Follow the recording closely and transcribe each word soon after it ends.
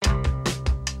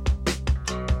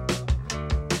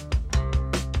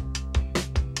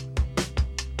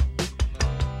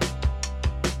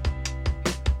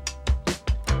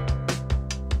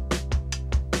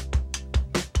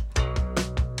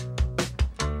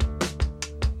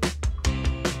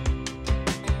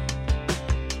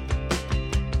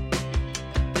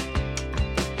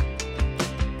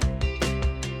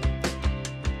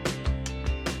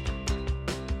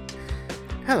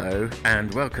Hello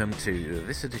and welcome to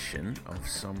this edition of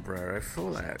Sombrero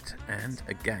Fallout, and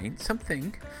again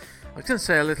something I was going to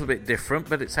say a little bit different,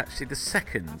 but it's actually the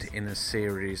second in a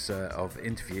series of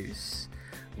interviews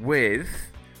with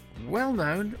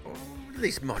well-known, or at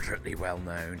least moderately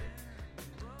well-known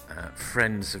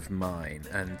friends of mine.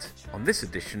 And on this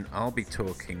edition I'll be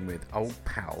talking with old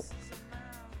pal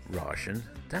Rajan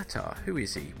Datar. Who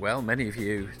is he? Well, many of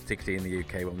you, particularly in the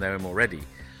UK, will know him already.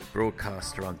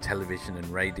 Broadcaster on television and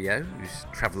radio, whose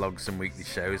travelogues and weekly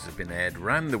shows have been aired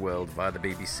around the world via the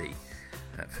BBC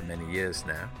for many years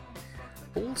now.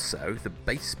 Also, the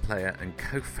bass player and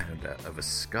co-founder of a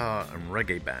ska and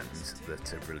reggae band that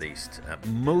have released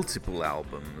multiple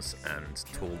albums and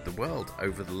toured the world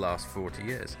over the last 40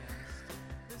 years.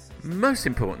 Most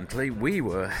importantly, we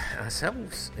were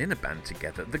ourselves in a band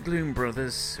together, the Gloom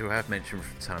Brothers, who I've mentioned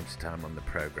from time to time on the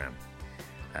programme.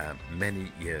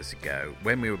 Many years ago,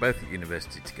 when we were both at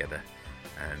university together,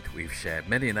 and we've shared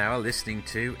many an hour listening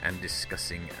to and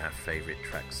discussing our favourite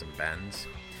tracks and bands.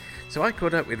 So I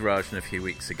caught up with Rajan a few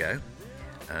weeks ago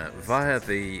via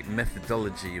the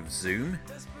methodology of Zoom,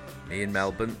 me in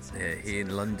Melbourne, he in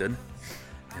London.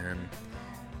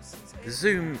 The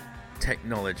Zoom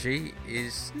technology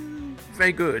is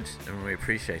very good and we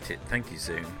appreciate it, thank you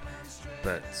Zoom,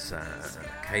 but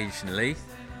occasionally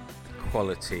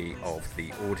quality of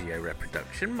the audio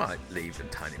reproduction might leave a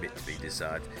tiny bit to be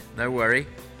desired. No worry,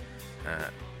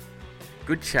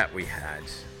 good chat we had,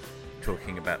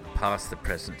 talking about the past, the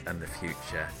present and the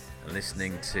future, and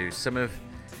listening to some of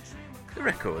the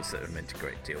records that have meant a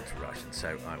great deal to Rajan.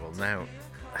 So I will now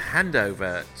hand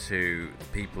over to the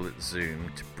people at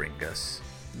Zoom to bring us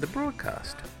the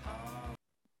broadcast.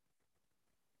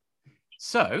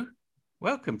 So,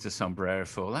 welcome to Sombrero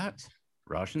Fallout,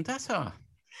 Rajan Datar.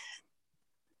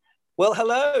 Well,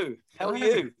 hello. How are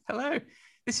you? Hello.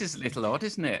 This is a little odd,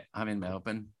 isn't it? I'm in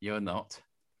Melbourne. You're not.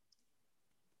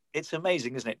 It's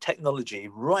amazing, isn't it? Technology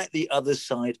right the other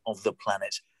side of the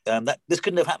planet. This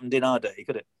couldn't have happened in our day,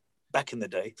 could it? Back in the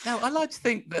day. No, I like to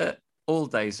think that all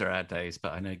days are our days,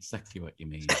 but I know exactly what you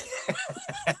mean.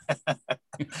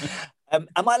 Am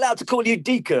I allowed to call you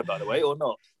Dika, by the way, or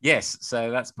not? Yes, so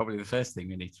that's probably the first thing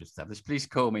we need to establish. Please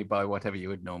call me by whatever you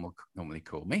would normally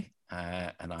call me,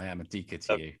 and I am a Dika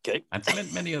to you. Okay. And to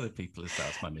many other people as well.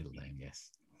 It's my middle name, yes.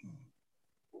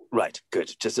 Right,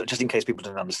 good. Just in case people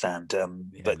don't understand.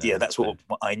 That's what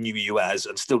I knew you as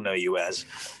and still know you as.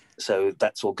 So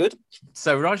that's all good.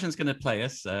 So Rajan's going to play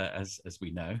us, as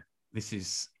we know.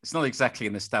 It's not exactly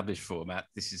an established format.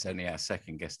 This is only our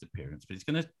second guest appearance, but he's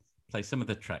going to play some of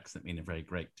the tracks that mean a very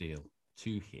great deal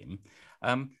to him.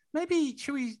 Maybe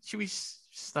should we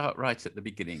start right at the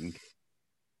beginning?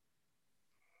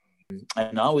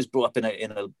 And I was brought up in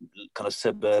a kind of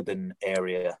suburban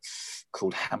area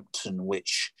called Hampton,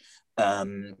 which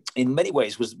in many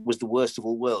ways was the worst of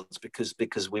all worlds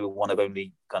because we were one of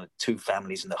only kind of two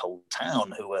families in the whole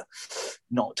town who were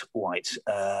not white.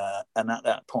 And at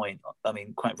that point, I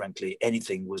mean, quite frankly,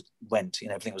 anything went.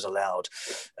 Everything was allowed,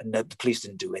 and the police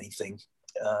didn't do anything.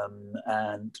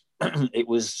 And it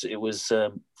was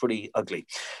pretty ugly.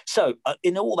 So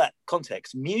in all that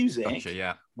context, music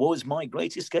was my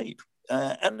great escape.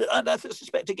 And I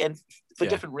suspect, again, for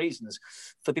different reasons,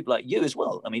 for people like you as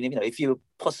well. I mean, if you're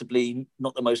possibly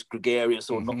not the most gregarious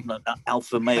or not an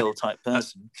alpha male type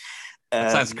person.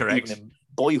 That sounds correct. Even in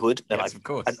boyhood. Yes, of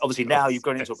course. And obviously now you've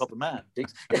grown into a proper man.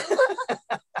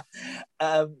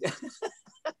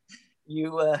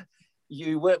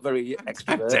 You weren't very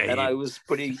extrovert, and I was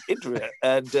pretty introvert.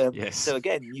 And so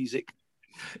again, music.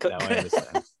 No, I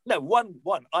understand. No, one.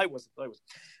 I wasn't.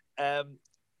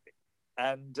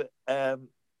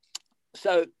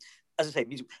 So, as I say,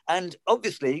 music, and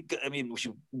obviously, I mean, we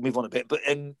should move on a bit. But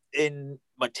in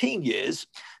my teen years,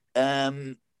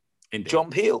 John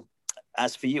Peel,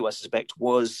 as for you, I suspect,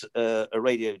 was a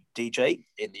radio DJ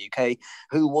in the UK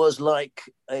who was like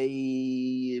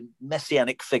a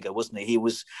messianic figure, wasn't he? He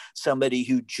was somebody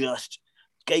who just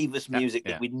gave us music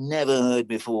that we'd never heard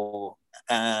before,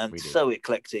 and so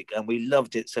eclectic, and we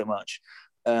loved it so much.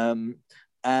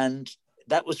 And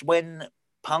that was when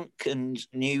punk and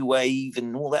new wave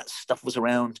and all that stuff was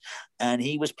around, and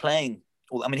he was playing.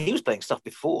 Well, I mean, he was playing stuff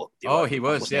before. He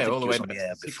was, all the way on the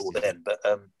air before then.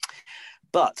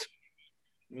 But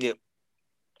yeah,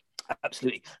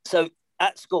 absolutely. So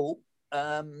at school,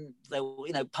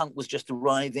 punk was just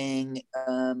arriving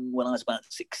when I was about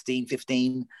 16,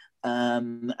 15.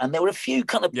 And there were a few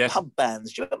kind of pub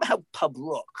bands. Do you remember how pub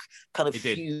rock kind of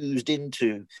fused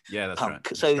into punk?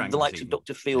 Right. So the likes of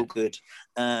Dr. Feelgood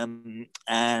and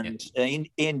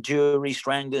Ian Dury,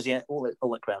 Stranglers, all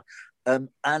that crowd.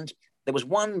 And there was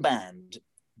one band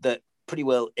that pretty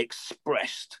well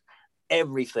expressed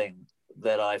everything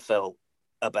that I felt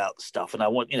about stuff. And I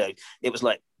want, it was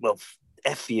like, well,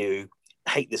 F you,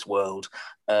 hate this world.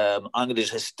 I'm going to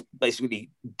just basically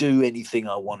do anything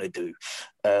I want to do.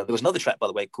 There was another track, by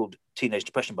the way, called Teenage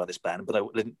Depression by this band, but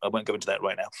I won't go into that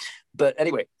right now. But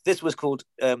anyway, this was called,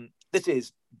 this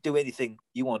is Do Anything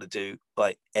You Want to Do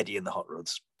by Eddie and the Hot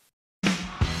Rods.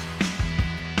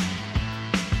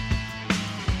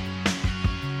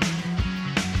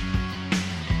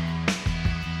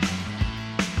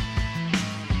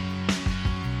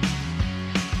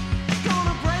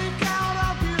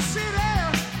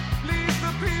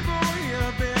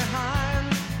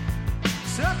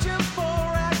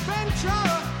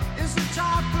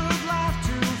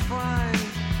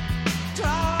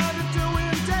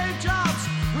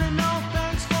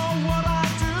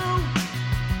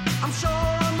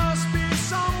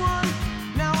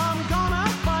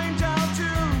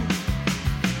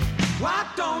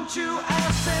 You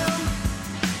ask them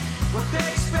what they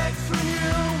expect from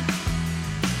you.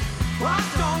 Why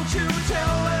don't you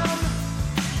tell them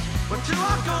what you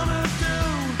are gonna do?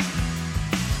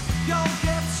 You'll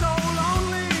get so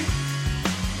lonely.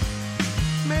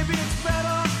 Maybe it's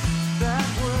better that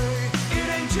way. It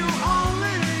ain't you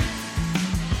only.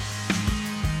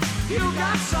 You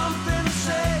got something to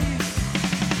say.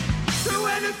 Do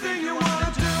anything you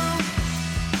wanna do.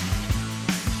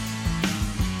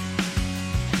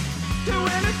 Do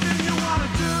anything you wanna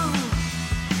do.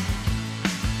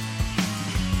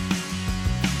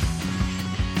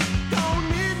 Don't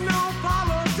need no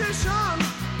politician.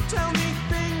 Tell me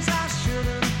things I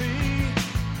shouldn't be.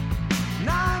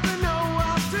 Neither no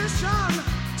audition.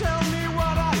 Tell me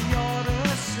what I ought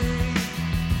to see.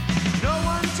 No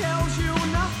one tells you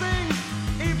nothing,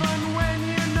 even when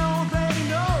you know they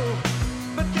know.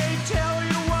 But they tell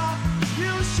you what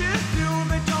you should do.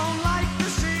 They don't like to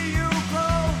see you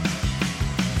grow.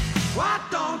 Why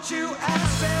don't you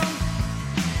ask them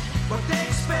what they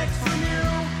expect from you?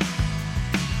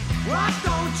 Why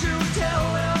don't you tell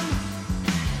them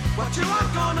what you are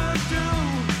gonna do?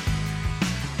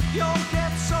 You'll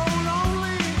get so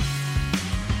lonely.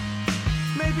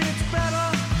 Maybe it's better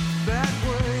that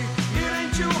way. It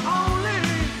ain't you only.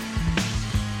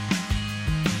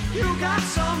 You got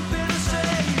something to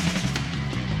say.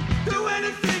 Do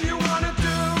anything you wanna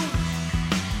do.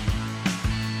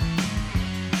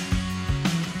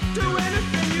 Do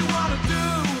anything you wanna do.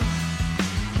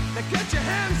 Now get your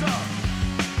hands up.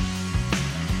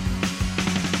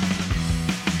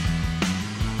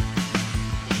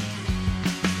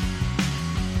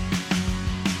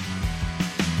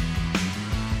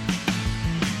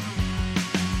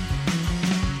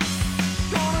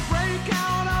 Gonna break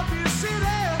out of your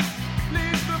city,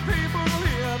 leave the people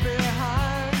here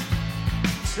behind.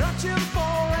 Searching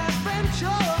for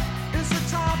adventure is the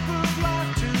type of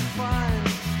life to find.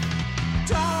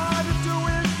 Tired of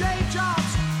doing day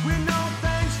jobs with no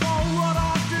thanks for what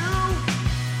I do.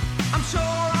 I'm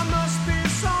sure I must be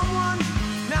someone.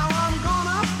 Now I'm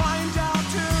gonna find out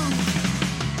too.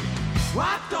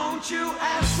 Why don't you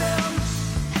ask them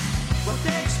what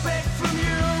they expect from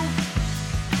you?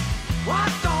 Why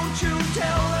don't you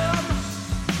tell them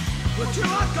what you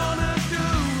are gonna do?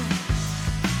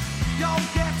 You'll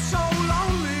get so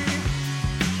lonely.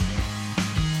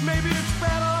 Maybe it's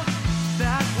better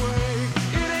that way.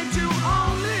 It ain't you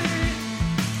only.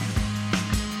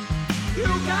 You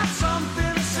got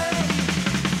something to say.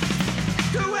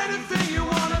 Do anything you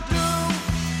wanna do.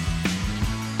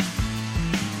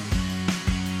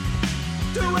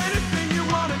 Do anything you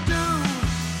wanna do.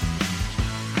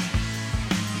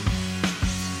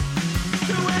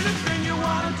 Do anything you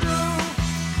wanna do.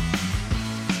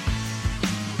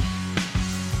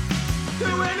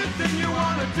 Do anything you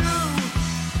wanna do.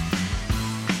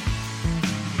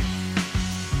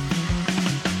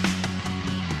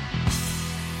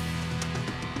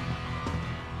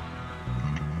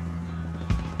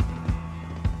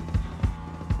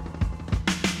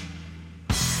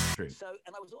 So,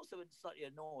 and I was also slightly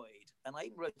annoyed, and I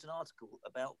even wrote an article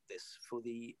about this for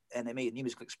the NME, New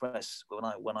Musical Express,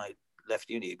 when I left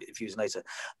uni a few years later,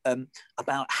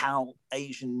 about how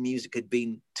Asian music had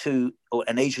been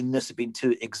and Asianness had been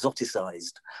too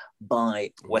exoticized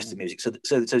by Western music.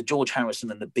 So George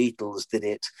Harrison and the Beatles did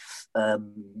it.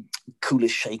 Kula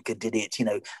Shaker did it.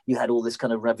 You had all this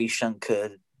kind of Ravi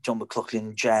Shankar, John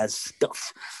McLaughlin jazz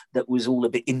stuff that was all a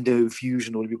bit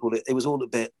Indo-fusion, or whatever you call it. It was all a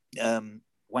bit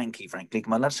wanky, frankly.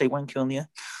 Am I allowed to say wanky on the air?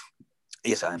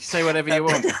 Yes, I am. Say whatever you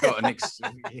want. You've got an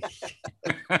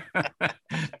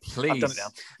please, I've done it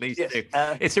now. Please Yes. do.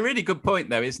 It's a really good point,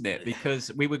 though, isn't it?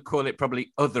 Because we would call it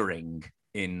probably othering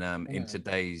in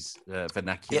today's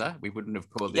vernacular. We wouldn't have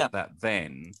called Yeah. it that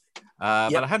then.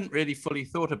 But I hadn't really fully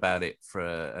thought about it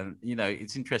and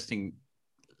it's interesting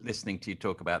listening to you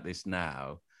talk about this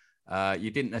now.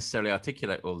 You didn't necessarily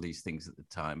articulate all these things at the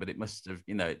time, but it must have,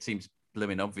 it seems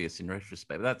blooming obvious in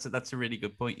retrospect. But that's a really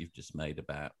good point you've just made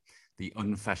about the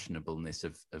unfashionableness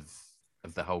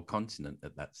of the whole continent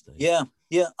at that stage. Yeah.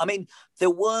 I mean, there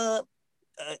were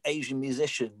Asian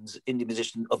musicians, Indian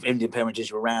musicians of Indian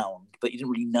parentage around, but you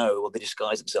didn't really know, or they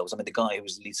disguised themselves. I mean, the guy who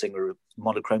was the lead singer of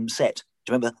Monochrome Set.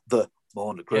 Do you remember the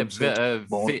Monochrome Set?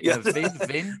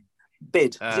 Vin?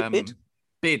 Bid. Is it Bid?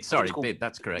 Bid, sorry, Bid,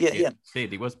 that's correct. Yeah.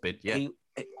 Bid, he was Bid, yeah.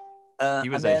 He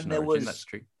was Asian origin, that's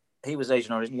true. He was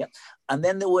Asian origin, yeah. And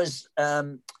then there was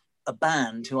a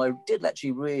band who I did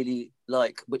actually really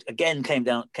like, which again came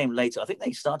later. I think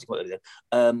they started quite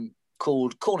early,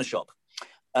 called Corner Shop.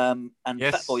 And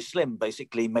Fatboy Slim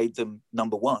basically made them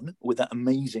number one with that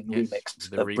amazing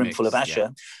remix of Brimful of Asher. Yeah.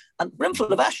 And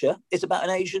Brimful of Asher is about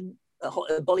an Asian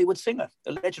Bollywood singer,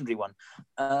 a legendary one.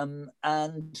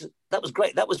 And that was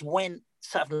great. That was when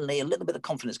suddenly a little bit of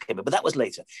confidence came in, but that was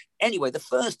later. Anyway, the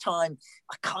first time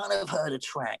I kind of heard a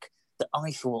track that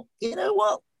I thought, you know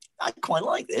what? I quite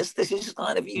like this. This is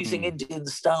kind of using Indian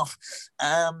stuff.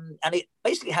 And it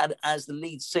basically had as the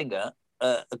lead singer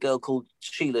a girl called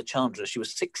Sheila Chandra. She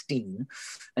was 16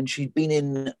 and she'd been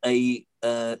in a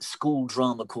school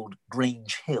drama called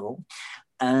Grange Hill.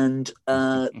 And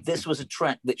this was a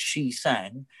track that she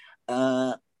sang.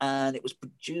 And it was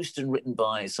produced and written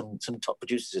by some top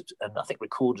producers and I think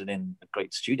recorded in a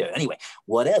great studio. Anyway,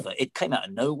 whatever. It came out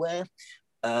of nowhere.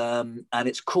 And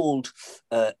it's called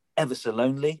Ever So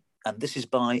Lonely. And this is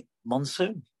by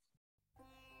Monsoon.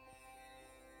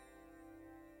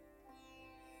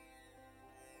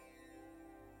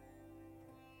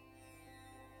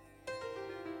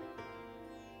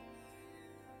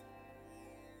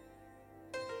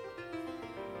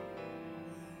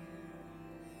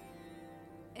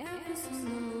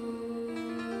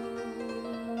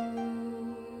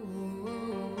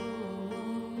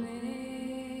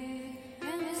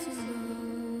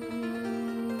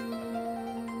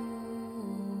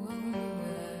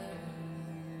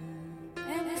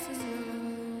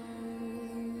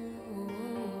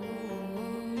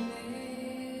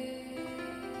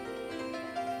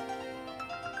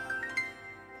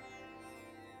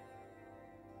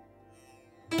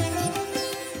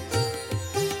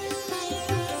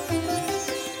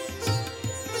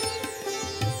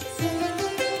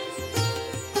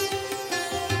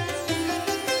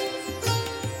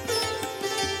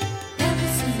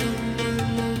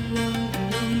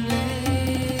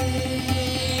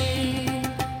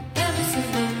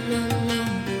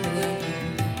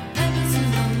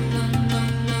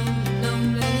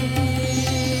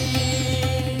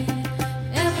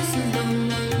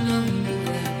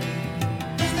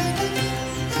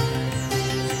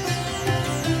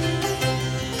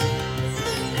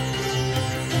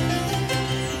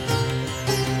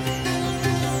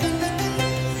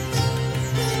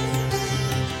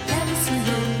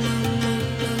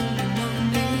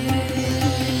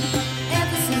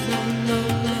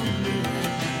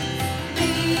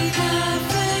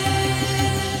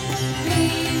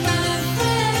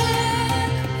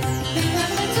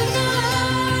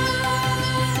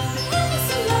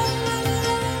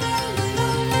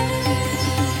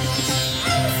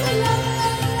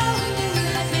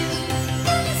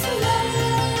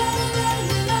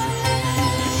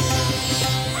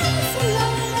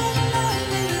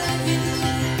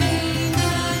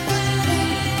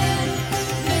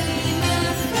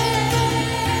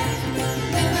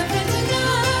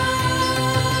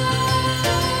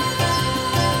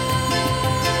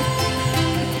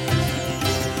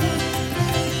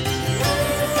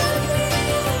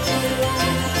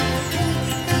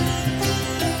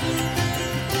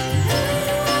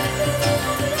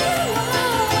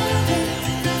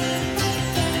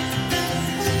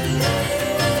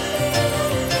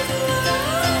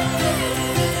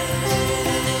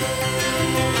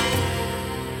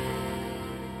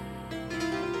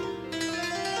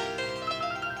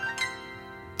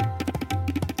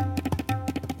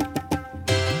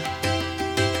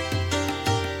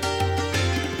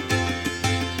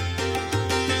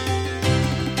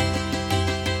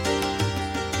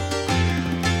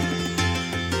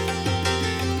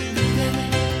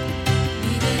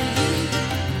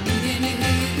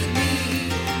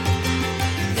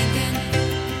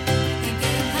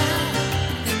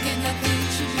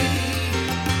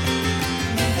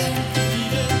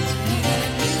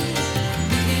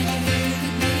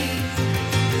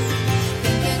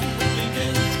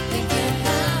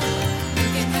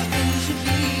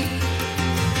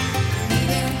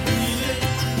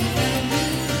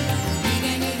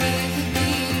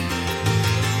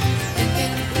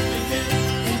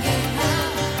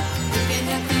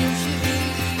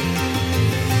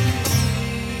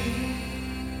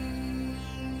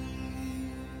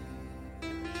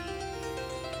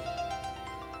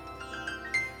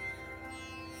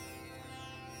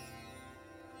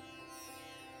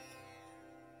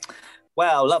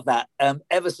 Wow, love that.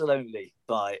 Ever So Lonely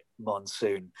by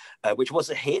Monsoon, which was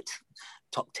a hit,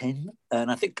 top 10. And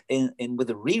I think in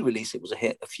with a re-release, it was a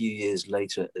hit a few years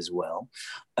later as well.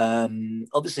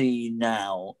 Obviously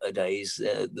nowadays,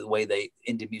 the way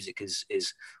indie music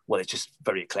is, well, it's just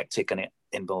very eclectic, and it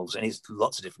involves, and it's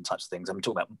lots of different types of things. I'm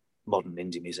talking about modern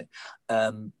indie music.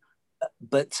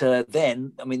 But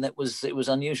then, I mean, it was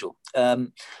unusual.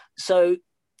 So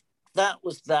that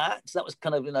was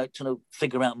kind of, trying to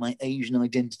figure out my Asian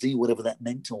identity, whatever that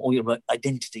meant, or your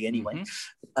identity anyway.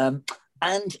 Mm-hmm.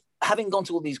 And having gone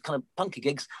to all these kind of punky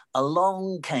gigs,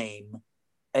 along came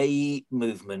a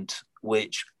movement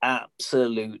which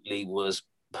absolutely was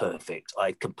perfect.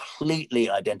 I completely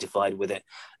identified with it.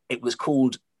 It was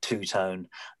called two-tone,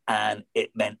 and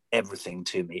it meant everything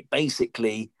to me.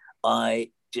 Basically,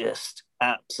 I just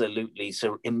absolutely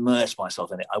immersed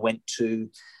myself in it. I went to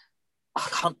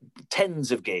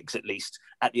tens of gigs, at least,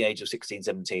 at the age of 16,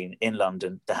 17 in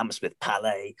London, the Hammersmith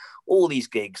Palais, all these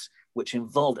gigs, which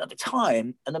involved, at the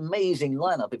time, an amazing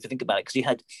lineup, if you think about it, because you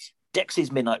had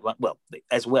Dexy's Midnight Run,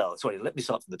 sorry, let me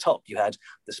start from the top. You had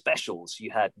the Specials,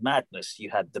 you had Madness, you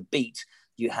had The Beat,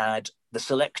 you had The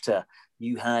Selector,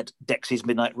 you had Dexy's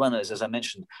Midnight Runners, as I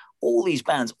mentioned, all these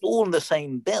bands, all in the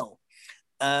same bill.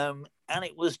 And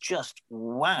it was just,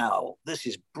 wow, this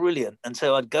is brilliant. And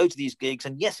so I'd go to these gigs,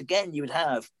 and yes, again, you would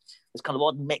have this kind of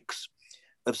odd mix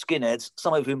of skinheads,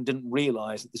 some of whom didn't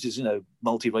realize that this is,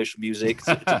 multiracial music.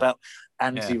 It's about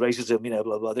anti-racism,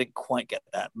 blah, blah. I didn't quite get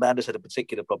that. Madness had a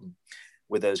particular problem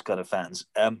with those kind of fans.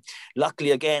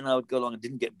 Luckily, again, I would go along and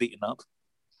didn't get beaten up.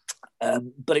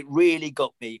 But it really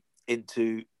got me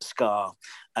into ska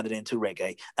and then into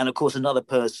reggae. And of course, another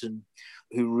person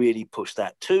who really pushed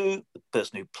that too, the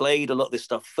person who played a lot of this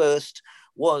stuff first,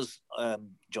 was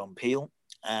John Peel.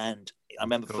 And I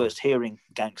remember first hearing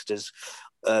Gangsters,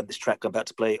 this track I'm about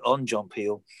to play, on John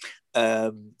Peel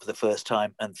for the first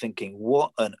time, and thinking,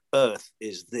 what on earth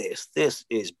is this? This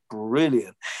is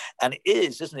brilliant. And it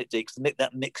is, isn't it, Deeks,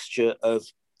 that mixture of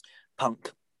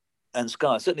punk and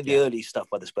ska. Certainly the early stuff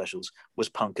by the Specials was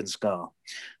punk and ska.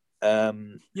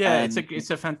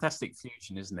 It's a fantastic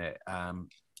fusion, isn't it?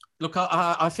 Look,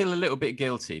 I feel a little bit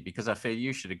guilty, because I feel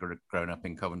you should have grown up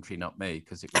in Coventry, not me,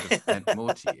 because it would have meant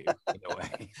more to you in a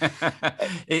way.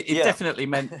 It definitely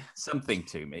meant something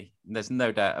to me. There's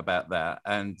no doubt about that.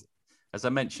 And as I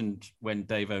mentioned, when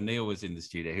Dave O'Neill was in the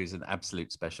studio, who's an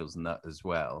absolute Specials nut as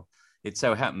well, it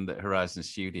so happened that Horizon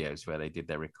Studios, where they did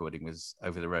their recording, was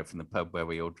over the road from the pub where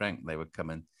we all drank. They would come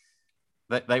and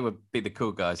they would be the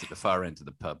cool guys at the far end of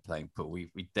the pub playing pool.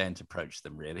 We daren't approach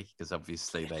them, really, because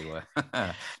obviously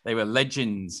they were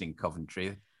legends in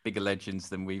Coventry, bigger legends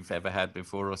than we've ever had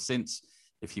before or since,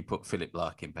 if you put Philip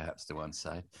Larkin perhaps to one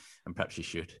side, and perhaps you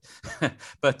should.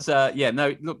 But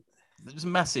look, it was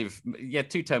massive. Yeah,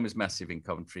 two-tone was massive in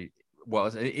Coventry.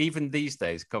 Was even these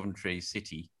days, Coventry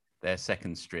City, their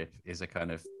second strip, is a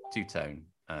kind of two-tone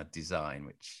design,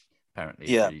 which apparently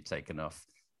has really taken off.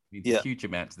 A huge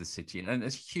amount to the city, and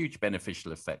it's a huge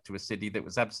beneficial effect to a city that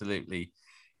was absolutely,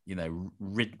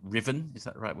 riven, is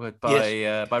that the right word,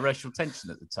 by racial tension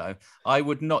at the time. I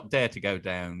would not dare to go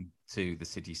down to the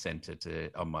city centre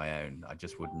on my own. I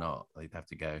just would not. They'd have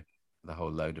to go, the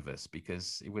whole load of us,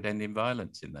 because it would end in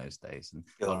violence in those days, and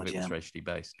a lot of it was racially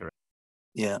based. Correct?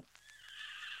 Yeah.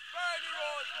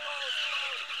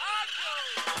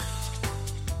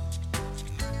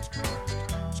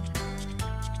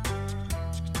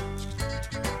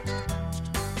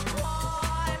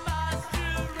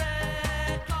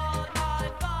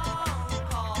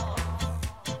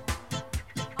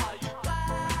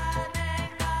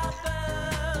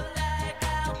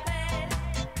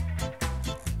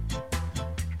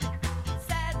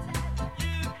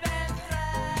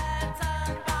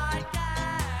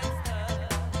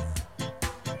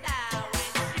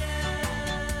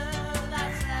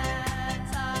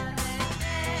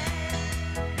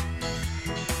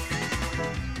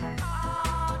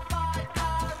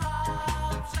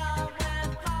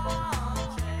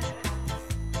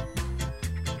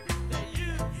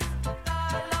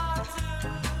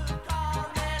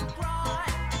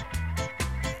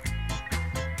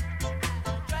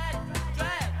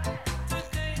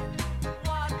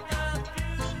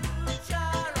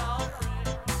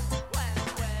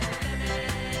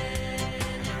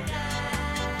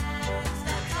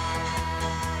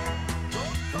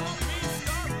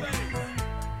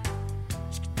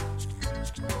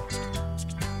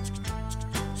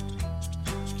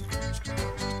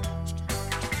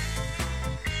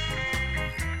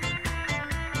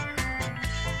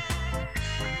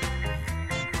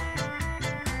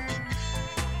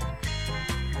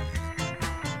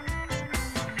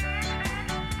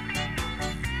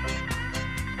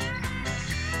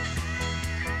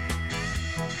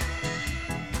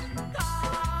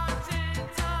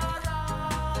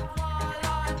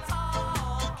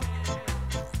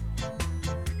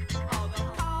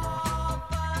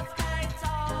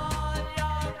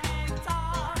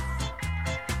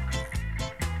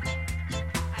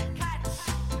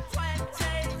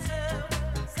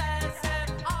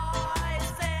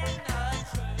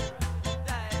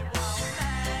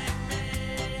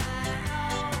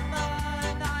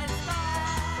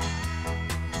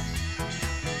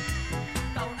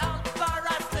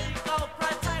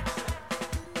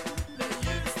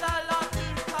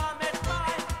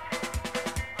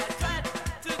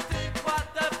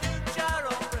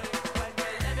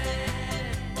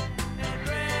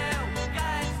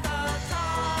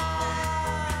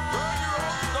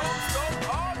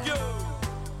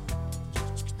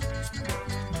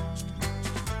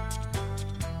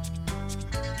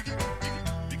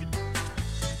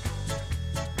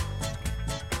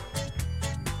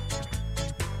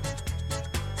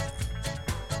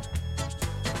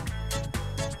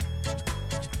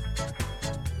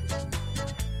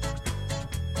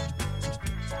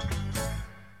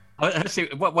 Actually,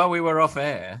 while we were off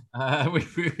air,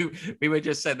 we were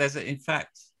just saying in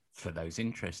fact, for those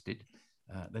interested,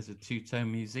 there's a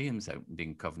two-tone museum's opened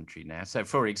in Coventry now. So,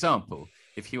 for example,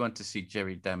 if you want to see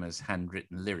Jerry Dammer's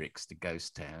handwritten lyrics to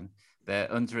Ghost Town,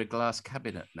 they're under a glass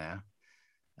cabinet now.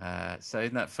 So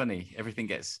isn't that funny? Everything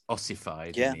gets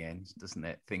ossified in the end, doesn't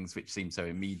it? Things which seem so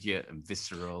immediate and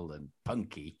visceral and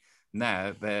punky,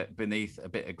 now they're beneath a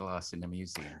bit of glass in a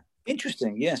museum.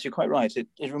 Interesting. Yes, you're quite right.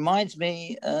 It reminds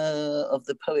me of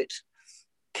the poet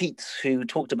Keats, who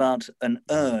talked about an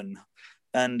urn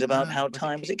and about how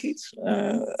time was it Keats?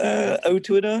 Ode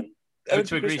to an urn. Ode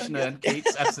to a Grecian urn,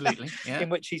 Keats, absolutely. Yeah. In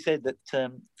which he said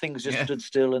that things just stood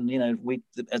still, and we,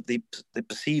 as the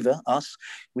perceiver, us,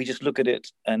 we just look at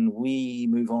it and we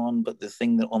move on, but the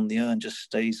thing that on the urn just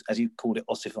stays, as you called it,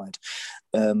 ossified.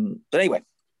 But anyway.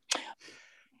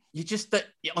 You just,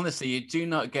 honestly, you do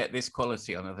not get this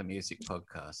quality on other music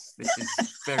podcasts. This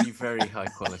is very, very high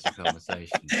quality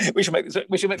conversation. We should make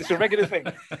this a regular thing.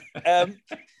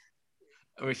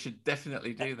 We should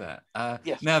definitely do that.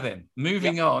 Yes. Now then,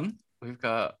 moving on, we've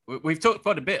talked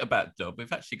quite a bit about dub.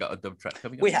 We've actually got a dub track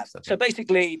coming up. We have. So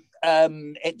basically,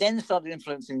 it then started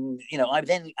influencing. I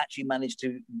then actually managed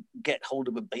to get hold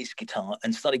of a bass guitar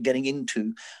and started getting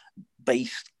into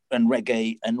bass and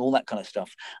reggae and all that kind of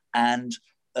stuff. And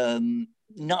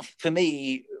not for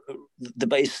me, the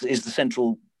bass is the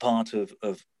central part of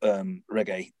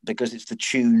reggae because it's the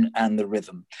tune and the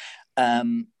rhythm.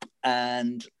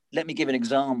 And let me give an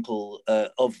example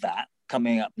of that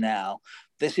coming up now.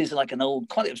 This is like an old,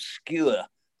 quite obscure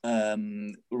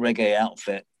reggae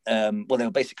outfit. Well, they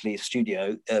were basically a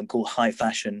studio called High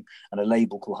Fashion and a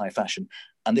label called High Fashion.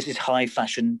 And this is High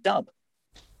Fashion Dub.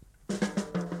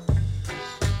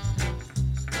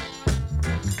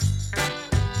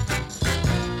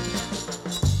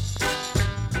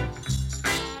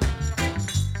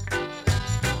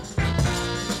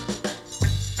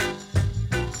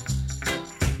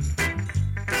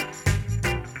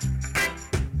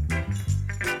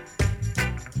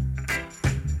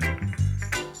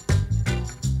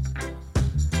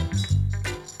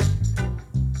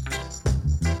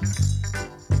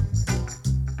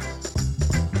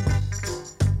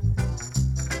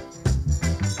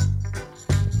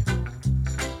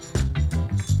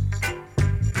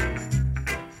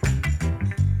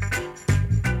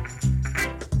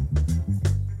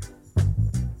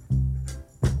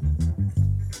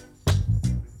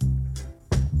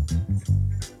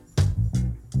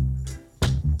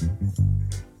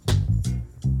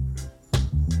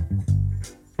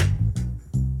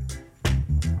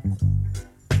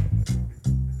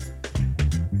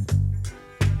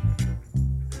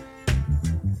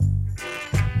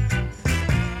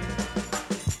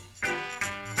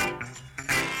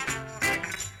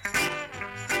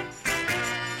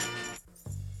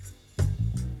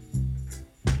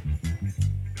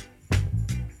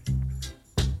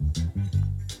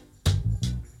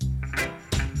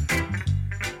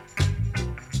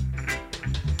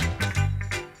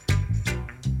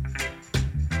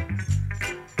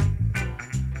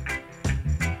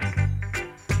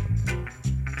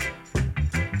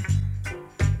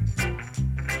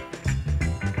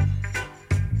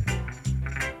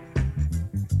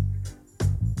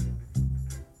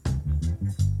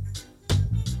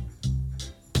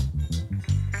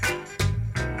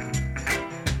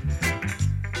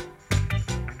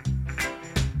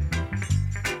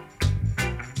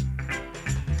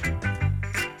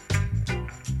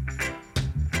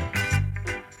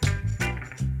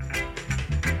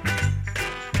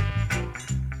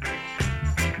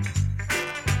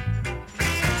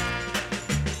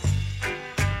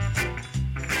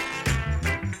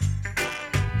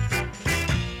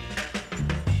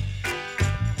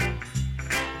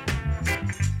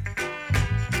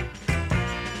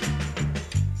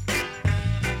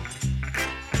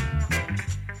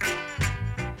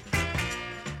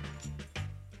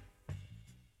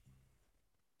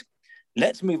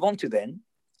 Let's move on to then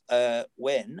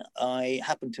when I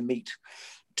happened to meet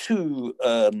two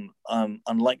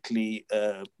unlikely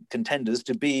contenders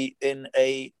to be in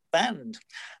a band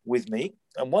with me,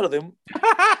 and one of them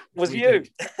was you.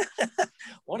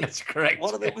 That's correct.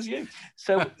 One of them was you.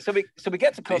 So we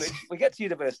get to college, we get to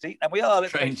university, and we are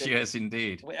strange. Yes,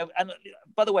 indeed. And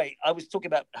by the way, I was talking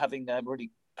about having a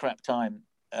really crap time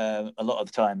a lot of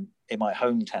the time in my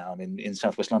hometown in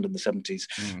southwest London in the 70s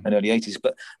and early 80s,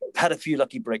 but had a few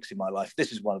lucky breaks in my life.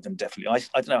 This is one of them, definitely.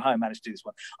 I don't know how I managed to do this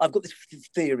one. I've got this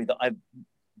theory that I've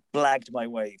blagged my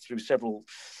way through several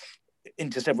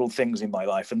into several things in my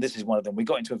life, and this is one of them. We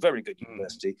got into a very good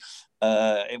university.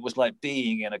 It was like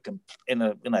being in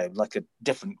a like a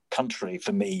different country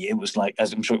for me. It was like,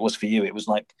 as I'm sure it was for you, it was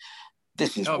like,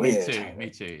 this is weird. Me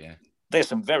too, yeah. There's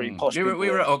some very posh people.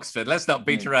 We were at Oxford. Let's not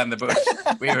beat around the bush.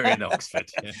 We were in Oxford.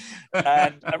 Yeah.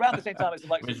 And around the same time, it's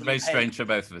like... Which is very strange for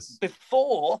both of us.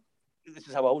 Before, this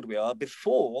is how old we are,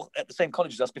 before, at the same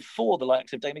college as us, before the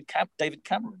likes of David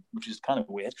Cameron, which is kind of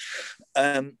weird.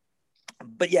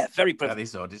 But yeah, very privileged. That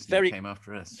is odd, isn't it? Came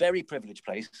after us. Very privileged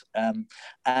place.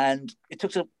 And it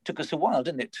took us a while,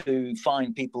 didn't it, to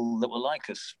find people that were like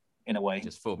us, in a way.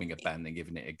 Just forming a band and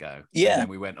giving it a go. Yeah. And then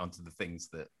we went on to the things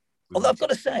that... Although I've got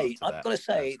to say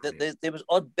that there was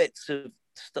odd bits of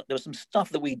stuff. There was some stuff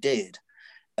that we did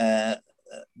that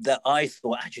I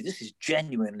thought, actually, this is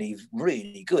genuinely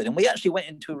really good. And we actually went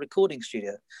into a recording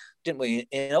studio, didn't we,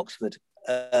 in Oxford?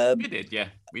 We did, yeah,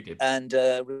 we did. And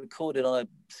recorded on a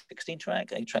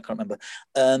 8-track, I can't remember,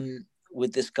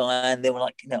 with this guy. And they were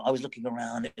like, I was looking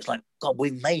around. It was like, God,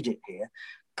 we made it here.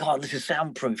 God, this is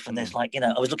soundproof. And there's like,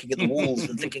 I was looking at the walls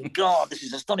and thinking, God, this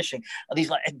is astonishing. And these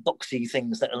like boxy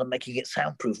things that are making it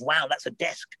soundproof. Wow, that's a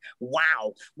desk.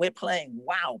 Wow, we're playing.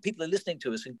 Wow, people are listening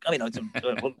to us. And,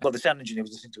 the sound engineer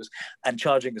was listening to us and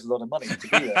charging us a lot of money to be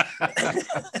there.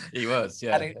 He was,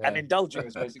 yeah. And indulging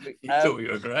us, basically. He thought we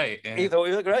were great. Yeah. He thought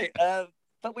we were great.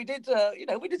 But we did,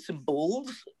 we did some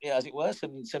balls, as it were,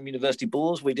 some university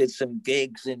balls. We did some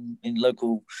gigs in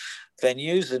local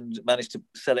venues and managed to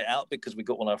sell it out because we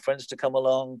got one of our friends to come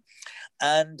along.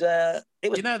 And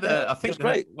it was, I think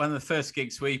great. One of the first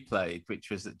gigs we played, which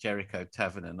was at Jericho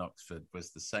Tavern in Oxford, was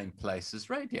the same place as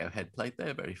Radiohead played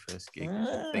their very first gig.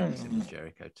 I think it was in the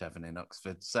Jericho Tavern in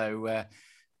Oxford. So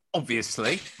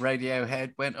obviously,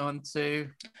 Radiohead went on to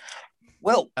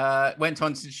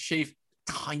achieve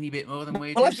tiny bit more than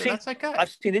we did, that's okay. I've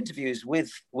seen interviews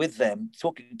with them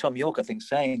talking to Tom York, I think,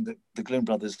 saying that the Gloom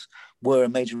Brothers were a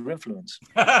major influence.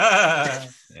 I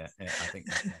think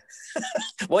that, yeah.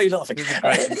 Why are you laughing?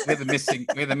 We're the missing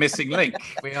link.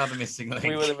 We are the missing link.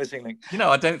 We were the missing link.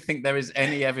 I don't think there is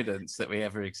any evidence that we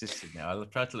ever existed now. I'll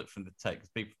try to look from the tape.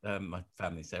 People, my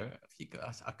family say,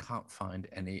 I can't find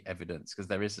any evidence because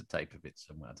there is a tape of it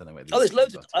somewhere. I don't know where. There's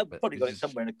loads of. I've probably got it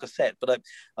somewhere in a cassette, but I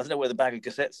don't know where the bag of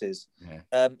cassettes is. Yeah.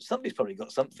 Somebody's probably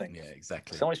got something. Yeah,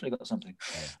 exactly. Somebody's probably got something.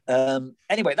 Yeah.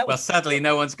 Anyway, that was. Well, sadly,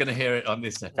 no one's going to hear it on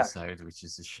this episode, which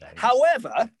is a shame.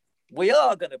 However, we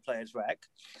are going to play a track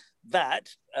that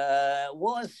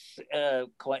was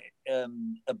quite a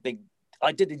big.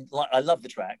 I love the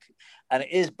track, and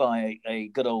it is by a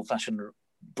good old-fashioned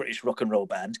British rock and roll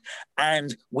band,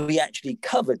 and we actually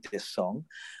covered this song,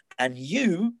 and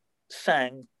you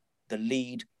sang the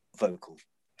lead vocal.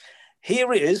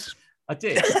 Here is. I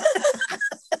did.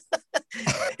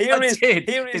 Here is.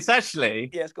 It's actually.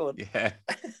 Yes, go on. Yeah,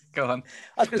 go on.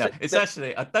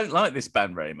 Actually, I don't like this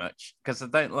band very much because I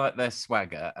don't like their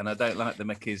swagger and I don't like the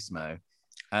machismo,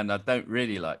 and I don't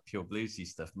really like pure bluesy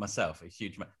stuff myself. A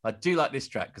huge. I do like this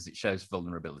track because it shows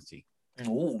vulnerability.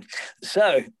 Ooh.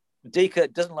 So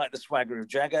Deeka doesn't like the swagger of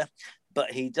Jagger,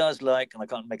 but he does like, and I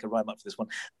can't make a rhyme up for this one.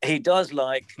 He does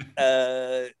like.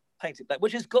 Painted Black,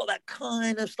 which has got that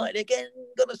kind of slightly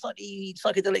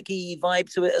psychedelic-y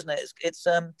vibe to it, isn't it? It's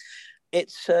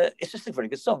just a very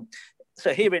good song.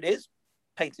 So here it is,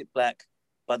 Painted Black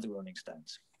by the Rolling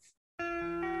Stones.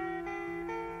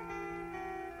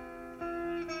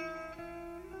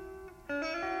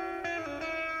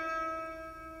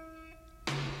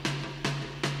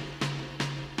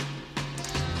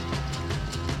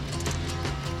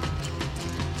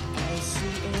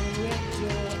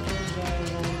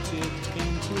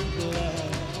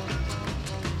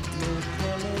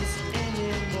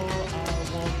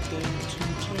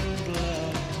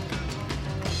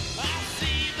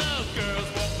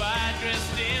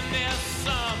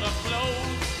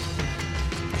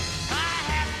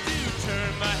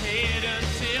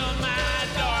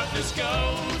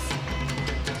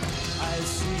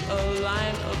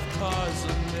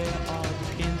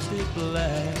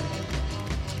 Black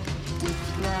with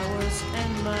flowers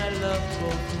and my love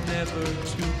both never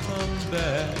to come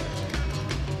back.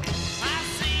 I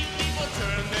see people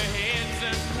turn their heads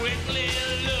and quickly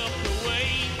look away.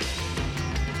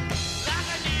 Like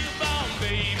a newborn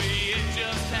baby, it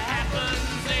just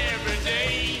happens every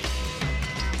day.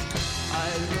 I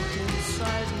look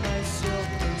inside myself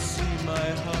and see my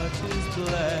heart is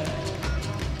black.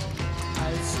 I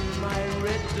see my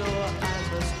red door, I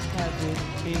must have it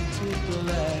painted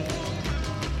black.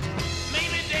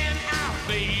 Maybe then I'll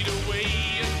fade away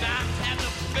and not have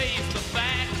to face the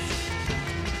facts.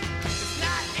 It's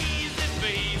not easy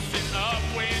facing up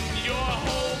when your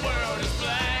whole world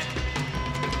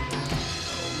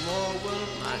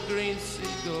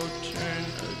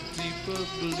the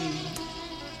blue.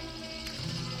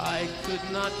 I could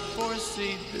not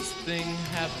foresee this thing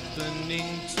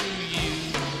happening to you.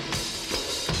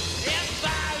 If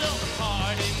I look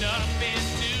hard enough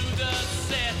into the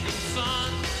setting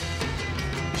sun,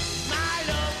 my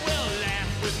love will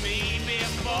laugh with me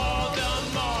before the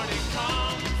morning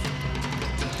comes.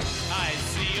 I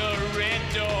see a red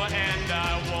door and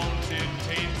I want it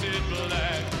painted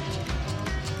black.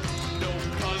 No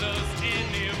colors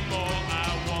anymore,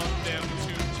 I want them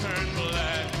to turn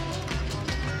black.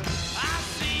 I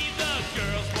see the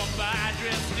girls walk by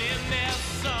dressed in their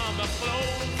summer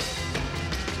clothes.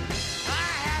 I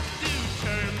have to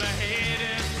turn my head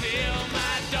until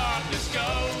my darkness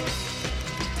goes.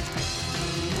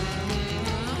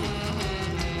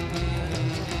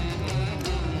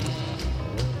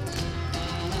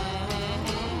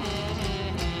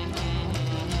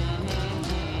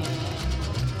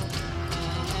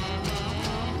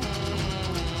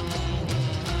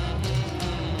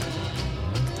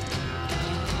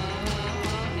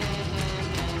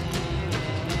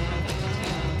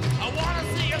 I wanna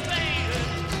see you faded,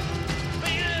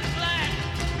 faded black,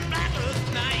 black as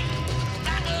night,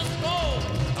 black as coal.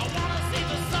 I wanna see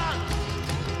the sun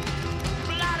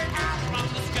blotted out from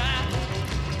the sky.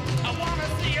 I wanna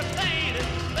see you faded,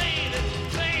 faded,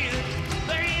 faded,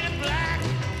 faded black.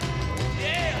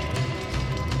 Yeah.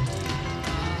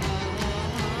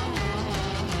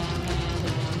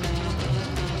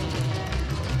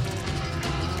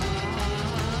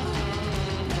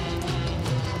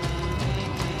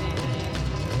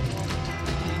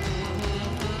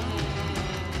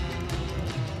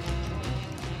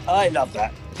 I love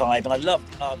that vibe, and I love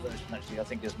our version actually. I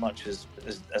think as much as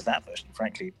that version,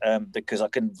 frankly, because I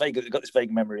got this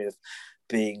vague memory of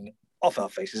being off our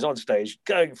faces on stage,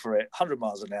 going for it, 100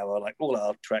 miles an hour, like all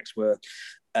our tracks were,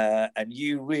 and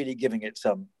you really giving it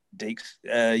some deeks.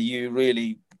 You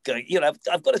really going. You know,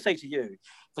 I've got to say to you,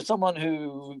 for someone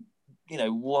who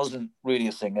wasn't really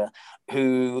a singer,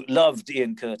 who loved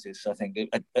Ian Curtis, I think,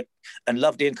 and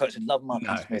loved Ian Curtis and loved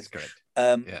Martin Smith. Correct.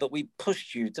 But we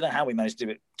pushed you, don't know how we managed to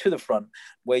do it, to the front,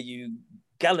 where you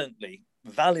gallantly,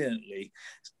 valiantly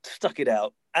stuck it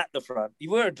out at the front.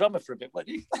 You were a drummer for a bit, weren't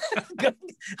you? You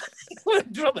were a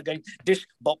drummer going dish,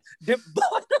 bop, dip,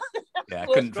 bop. Yeah, I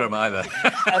couldn't drum either.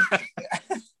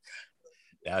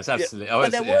 Yeah, it's absolutely.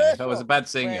 Yeah, if I was a bad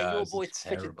singer, your voice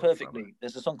fitted perfectly. Drummer.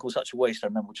 There's a song called "Such a Waste," I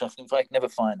remember, which I think if I can never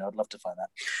find, I'd love to find that.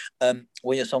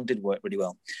 Where your song did work really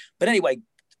well. But anyway,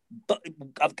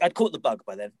 I'd caught the bug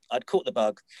by then. I'd caught the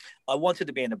bug. I wanted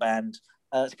to be in a band.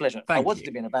 It's a pleasure. I wanted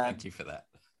to be in a band. Thank you for that.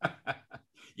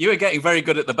 You were getting very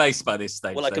good at the bass by this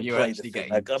stage. Well, I could play the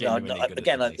thing. I've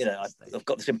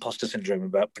got this imposter syndrome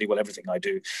about pretty well everything I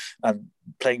do. And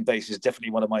playing bass is definitely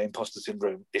one of my imposter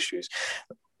syndrome issues.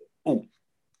 Oh,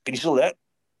 can you still there?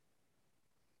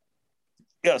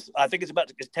 Yes, I think it's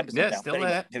 10% yeah, now. Still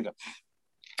there. Here we go.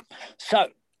 So,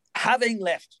 having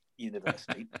left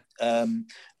university,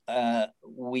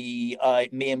 me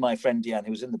and my friend Deanne,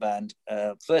 who was in the band,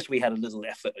 first we had a little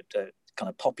effort at a kind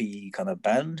of poppy kind of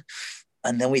band,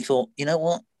 and then we thought, you know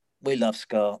what, we love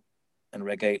ska and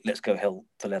reggae, let's go hell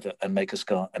for leather and make a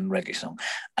ska and reggae song.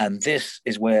 And this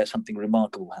is where something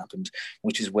remarkable happened,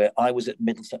 which is where I was at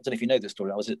Middlesex. I don't know if you know this story.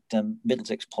 I was at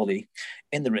Middlesex Poly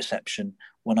in the reception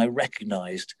when I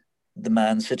recognised the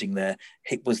man sitting there.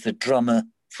 It was the drummer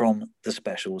from the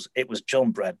Specials. It was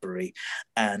John Bradbury,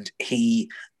 and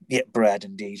Brad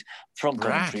indeed, from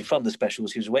Coventry, from the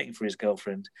Specials. He was waiting for his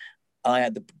girlfriend. I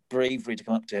had the bravery to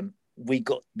come up to him. We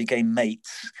became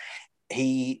mates.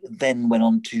 He then went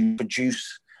on to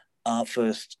produce our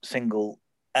first single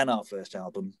and our first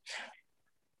album,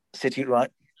 City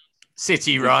Riots,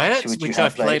 which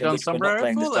I've played on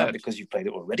Sombrero Fallout because you played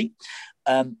it already.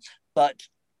 But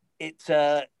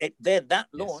that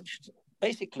launched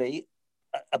basically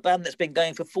a band that's been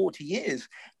going for 40 years,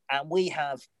 and we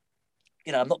have.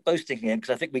 I'm not boasting here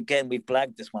because I think we've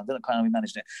blagged this one. I don't know how we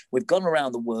managed it. We've gone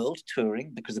around the world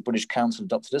touring because the British Council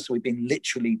adopted us. So we've been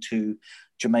literally to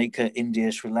Jamaica,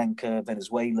 India, Sri Lanka,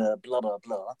 Venezuela, blah, blah,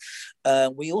 blah.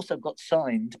 We also got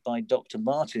signed by Dr.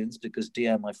 Martens because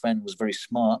Deanne, my friend, was very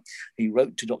smart. He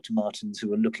wrote to Dr. Martens, who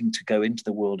were looking to go into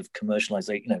the world of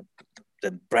commercialization,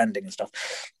 the branding and stuff,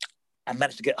 and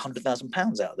managed to get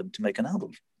 £100,000 out of them to make an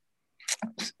album.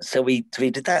 So we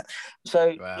did that.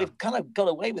 So we've kind of got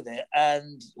away with it,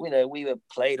 and we were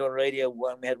played on Radio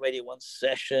 1. We had Radio 1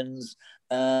 sessions.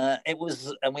 And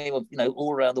we were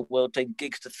all around the world playing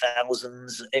gigs to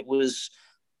thousands. It's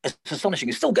astonishing.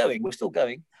 It's still going. We're still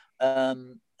going,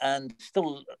 and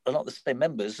still a lot of the same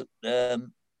members.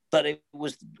 But it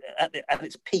was at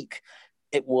its peak.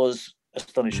 It was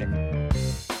astonishing.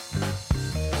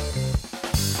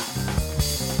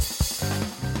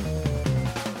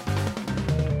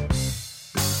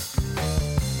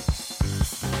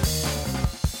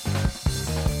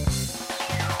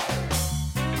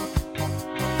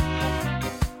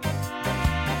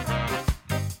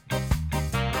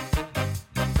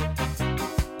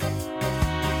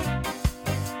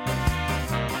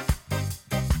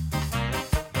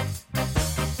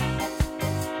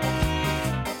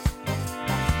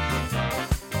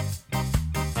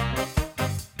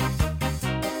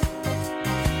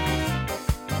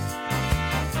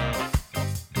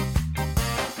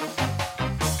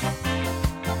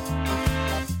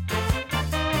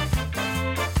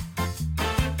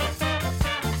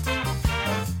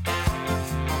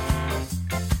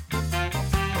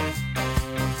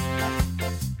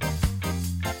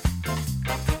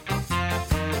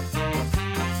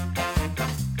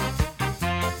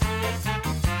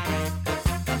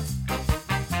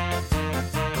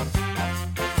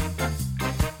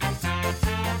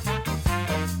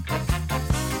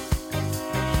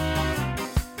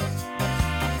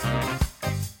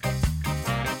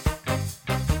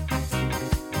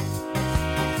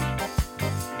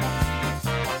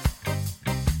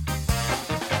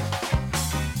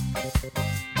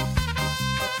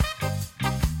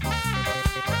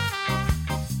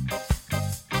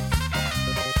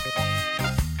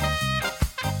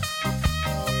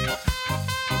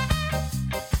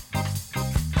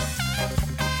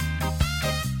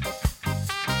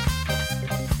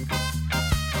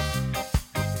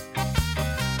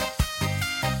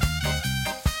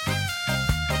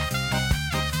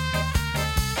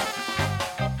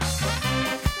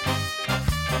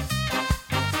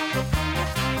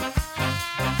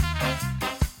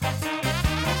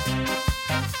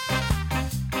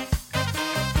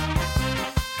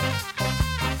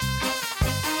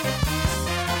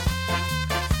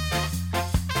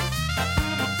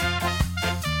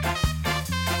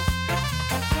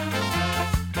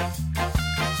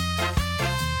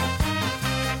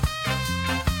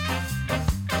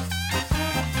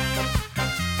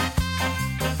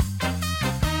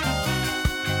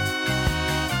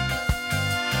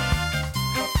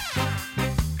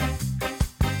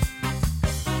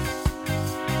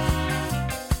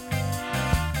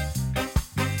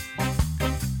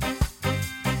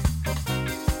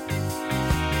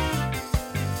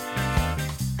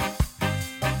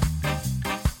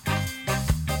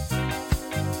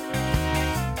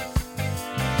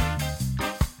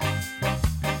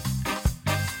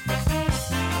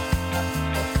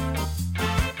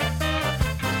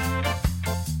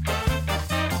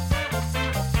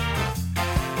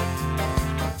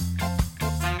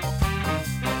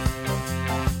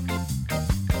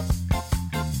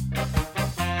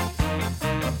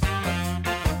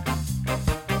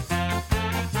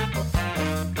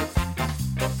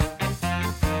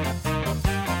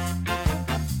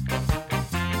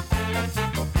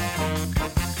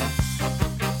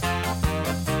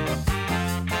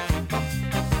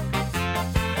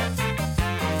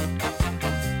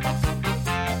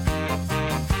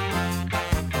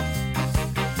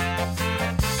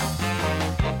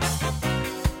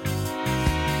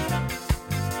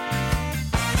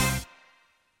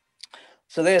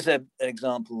 So there's an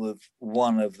example of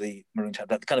one of the Maroon Town,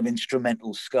 that kind of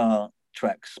instrumental ska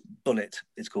tracks, Bullet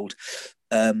it's called,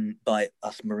 by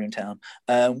us, Maroon Town.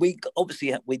 We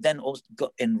then also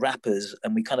got in rappers,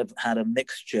 and we kind of had a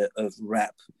mixture of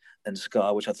rap and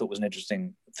ska, which I thought was an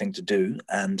interesting thing to do,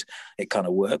 and it kind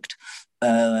of worked.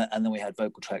 And then we had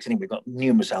vocal tracks. Anyway, we've got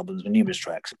numerous albums with numerous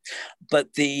tracks.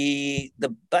 But the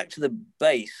back to the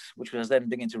bass, which I was then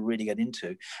beginning to really get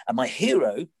into, and my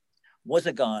hero was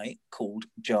a guy called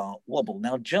Jah Wobble.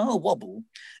 Now, Jah Wobble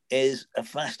is a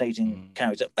fascinating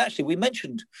character. Actually, we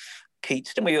mentioned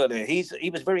Keats, didn't we, earlier?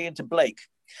 He was very into Blake.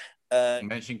 You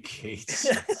mentioned Keats.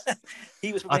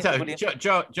 He was.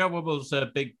 Jah Wobble's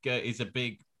a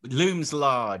big. Looms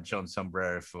large on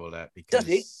Sombrero Fallout because does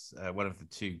he?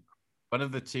 One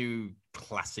of the two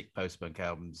classic post-punk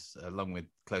albums, along with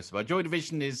Closer by Joy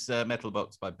Division, is Metal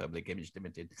Box by Public Image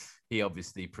Limited. He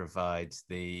obviously provides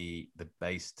the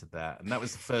bass to that, and that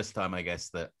was the first time, I guess,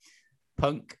 that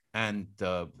punk and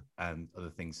dub and other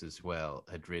things as well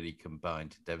had really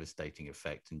combined to devastating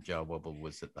effect. And Jah Wobble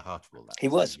was at the heart of all that. He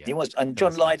was, and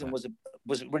John Lydon was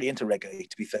really into reggae.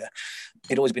 To be fair,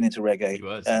 he'd always been into reggae. He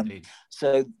was indeed.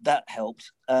 So that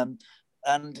helped.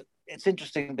 And it's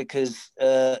interesting because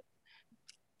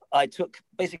I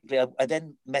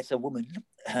then met a woman,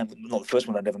 not the first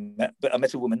one I'd ever met, but I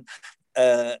met a woman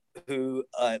who,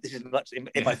 this is much in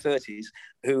my 30s,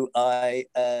 who I,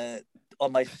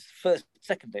 on my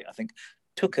second date, I think,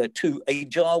 took her to a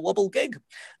Jah Wobble gig.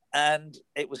 And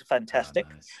it was fantastic.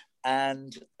 Oh, nice.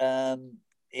 And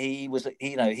he was,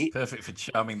 perfect for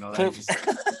charming the ladies.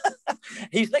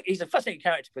 He's a fascinating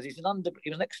character because he was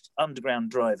an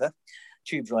ex-underground driver,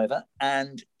 tube driver,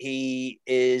 and he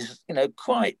is,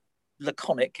 quite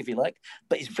laconic, if you like,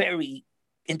 but he's very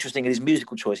interesting in his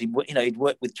musical choice. He'd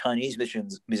worked with Chinese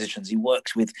musicians. He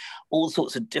works with all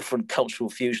sorts of different cultural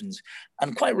fusions.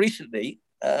 And quite recently,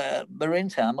 Maroon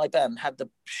Town, my band, had the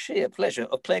sheer pleasure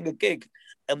of playing a gig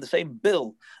on the same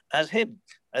bill as him,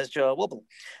 as Jah Wobble.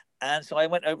 And so I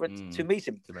went over to meet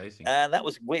him. Amazing. And that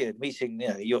was weird, meeting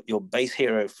your bass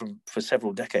hero for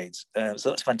several decades. So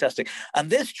that's fantastic. And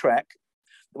this track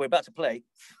that we're about to play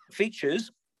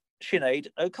features Sinead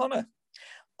O'Connor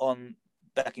on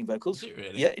backing vocals. Is it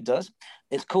really? Yeah, it does.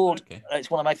 It's called, it's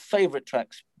one of my favourite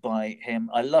tracks by him.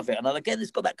 I love it. And again,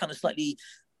 it's got that kind of slightly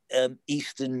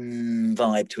Eastern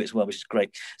vibe to it as well, which is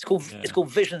great. It's called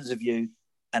Visions of You,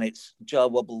 and it's Jah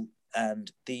Wobble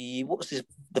and the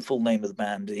full name of the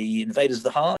band? The Invaders of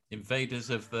the Heart. Invaders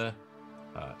of the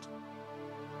Heart.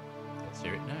 Let's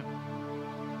hear it now.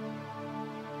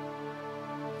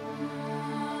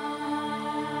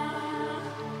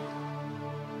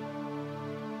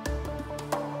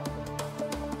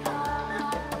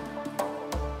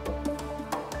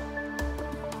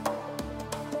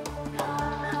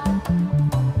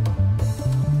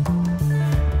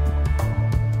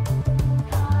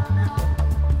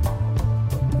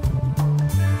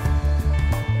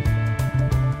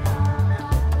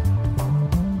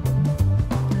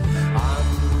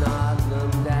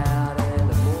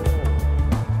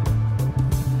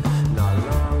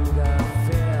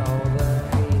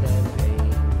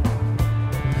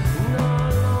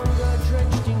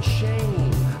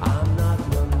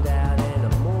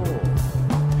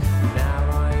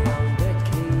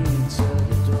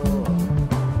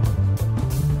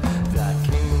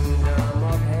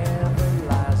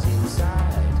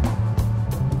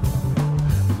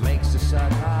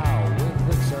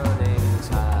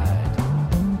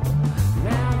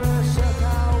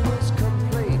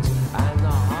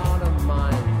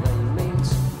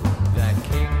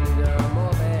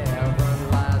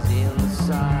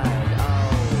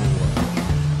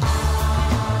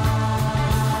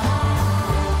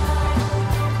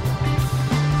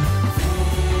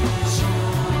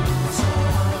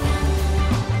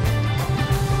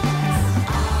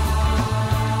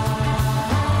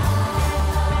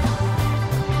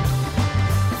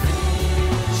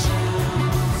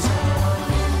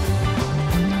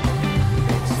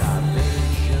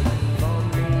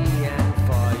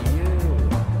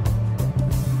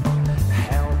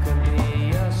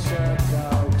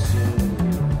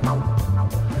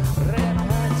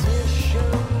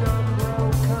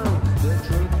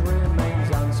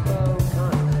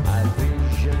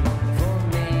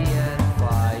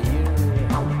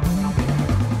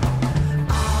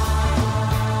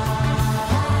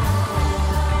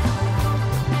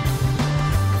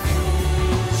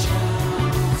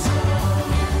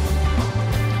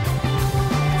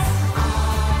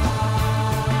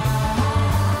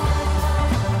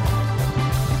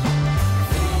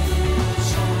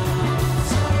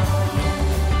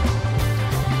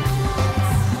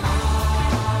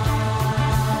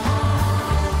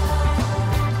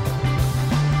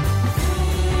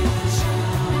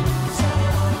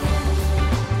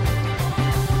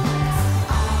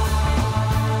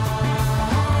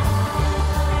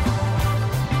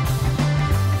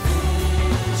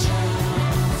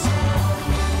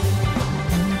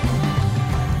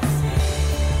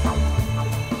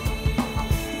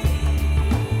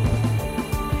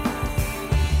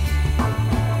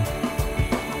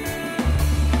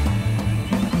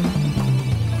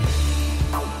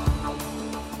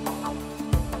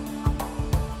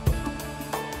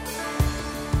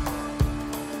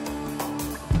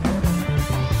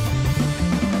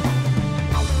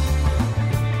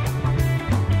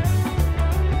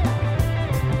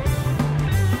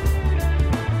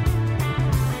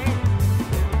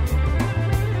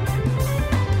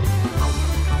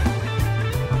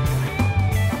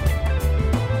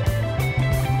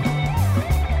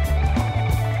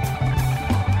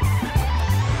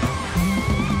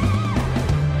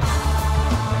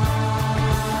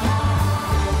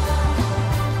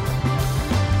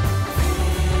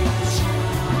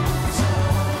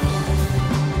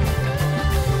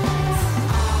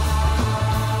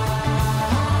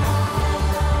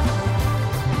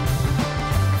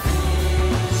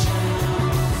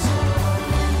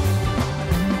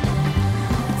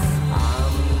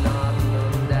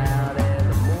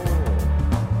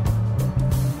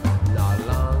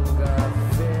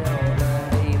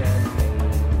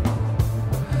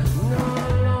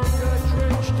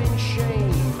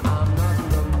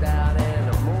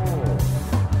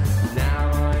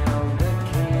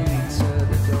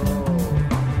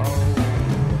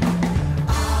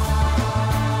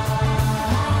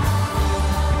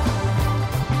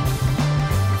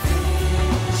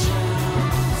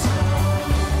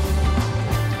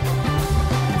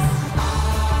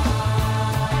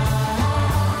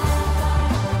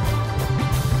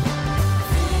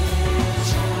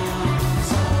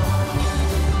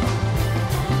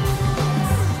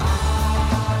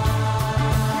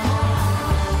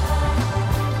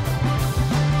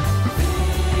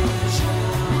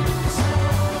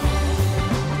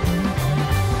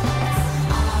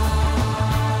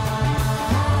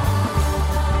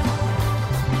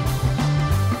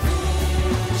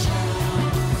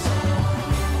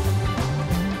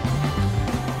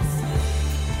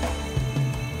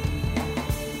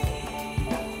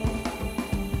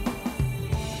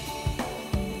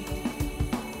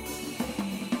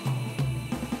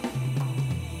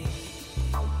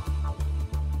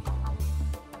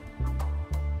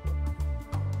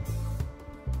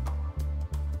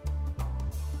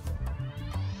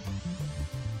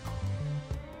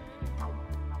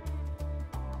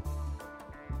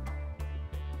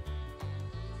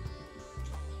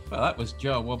 Well, that was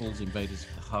Jar Wobble's Invaders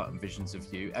of the Heart and Visions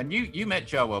of You. And you met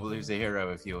Jar Wobble, who's a hero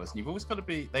of yours. And you've always got to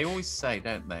be, they always say,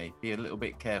 don't they, be a little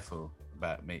bit careful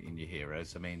about meeting your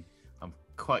heroes. I mean, I'm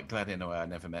quite glad in a way I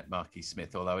never met Marky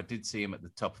Smith, although I did see him at the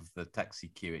top of the taxi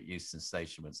queue at Euston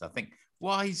Station once. I think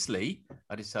wisely,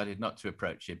 I decided not to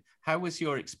approach him. How was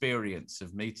your experience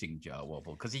of meeting Jar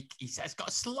Wobble? Because he's got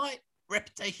a slight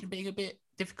reputation of being a bit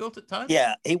difficult at times.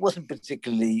 Yeah, he wasn't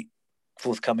particularly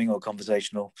forthcoming or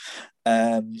conversational,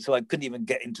 so I couldn't even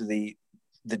get into the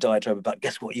diatribe about,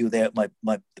 guess what, you were there at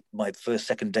my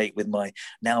second date with my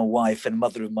now wife and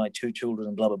mother of my 2 children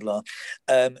and blah blah blah.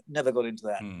 Never got into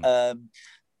that.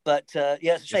 But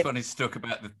yeah, it's a shame. It's funny to talk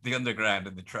about the underground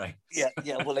and the train. Yeah,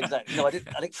 well, exactly. No,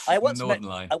 I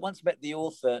once met the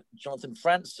author Jonathan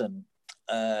Franzen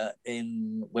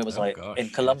in in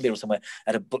Colombia or somewhere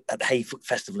at the Hay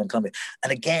Festival in Colombia,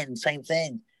 and again, same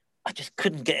thing. I just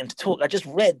couldn't get him to talk. I just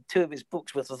read 2 of his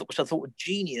books, which I thought were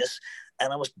genius,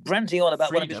 and I was ranting on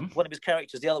about one of his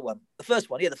characters. The other one, the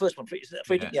first one,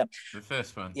 Freedom. Yeah, the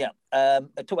first one. Yeah, I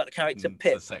talk about the character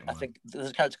Pip. I think there's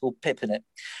a character called Pip in it,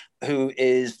 who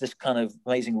is this kind of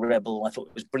amazing rebel. I thought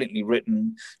it was brilliantly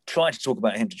written. Tried to talk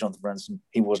about him to Jonathan Franzen.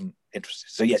 He wasn't interested.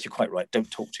 So yes, you're quite right.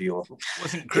 Don't talk to your.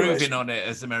 Wasn't grooving on it,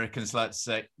 as Americans like to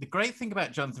say. The great thing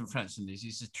about Jonathan Franzen is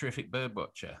he's a terrific bird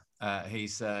watcher.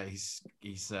 He's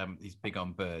big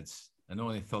on birds. An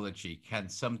ornithology can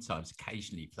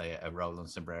occasionally play a role on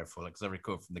Sombrero Fallout, because I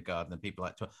record from the garden and people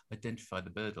like to identify the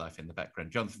bird life in the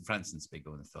background. Jonathan Franzen's big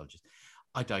ornithologist.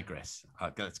 I digress.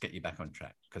 Let's get you back on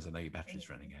track, because I know your battery's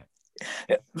running out.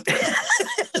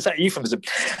 Is that euphemism?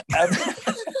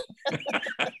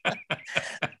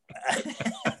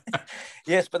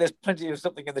 Yes, but there's plenty of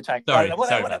something in the tank. Sorry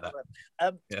about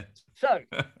that. So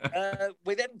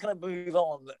we then kind of move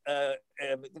on,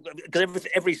 because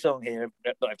every song here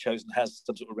that I've chosen has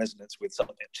some sort of resonance with some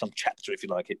chapter, if you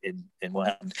like, in one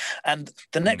hand. And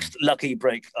the next lucky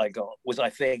break I got was, I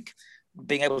think,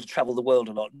 being able to travel the world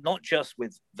a lot, not just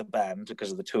with the band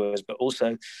because of the tours, but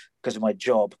also because of my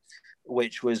job,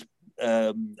 which was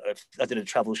I did a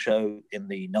travel show in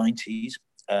the 90s.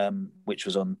 Which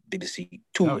was on BBC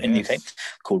Two in the UK,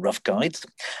 called Rough Guides.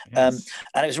 And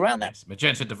it was around that.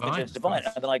 Magenta Divine. And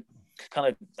then I kind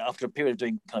of, after a period of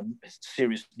doing kind of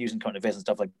serious news and current events and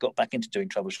stuff, I got back into doing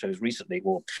travel shows recently,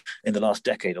 or in the last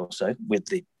decade or so, with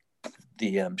the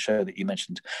show that you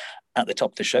mentioned at the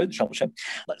top of the show, the travel show.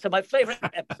 So my favourite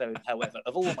episode, however,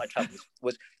 of all my travels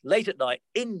was late at night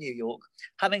in New York,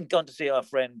 having gone to see our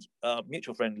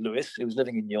mutual friend Lewis, who was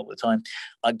living in New York at the time.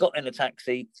 I got in a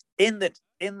taxi, in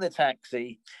the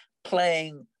taxi,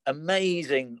 playing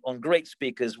amazing on great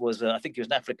speakers was I think he was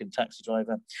an African taxi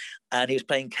driver, and he was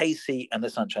playing Casey and the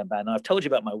Sunshine Band. Now, I've told you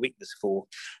about my weakness for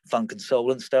funk and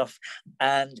soul and stuff,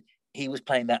 and he was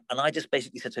playing that, and I just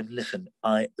basically said to him, listen,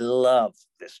 I love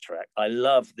this track. I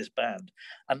love this band.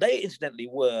 And they incidentally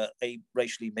were a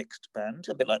racially mixed band,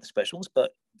 a bit like the Specials,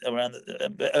 but around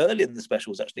earlier than the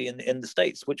Specials, actually, in the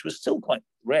States, which was still quite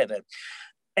rare then.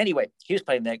 Anyway, he was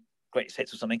playing their greatest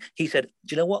hits or something. He said,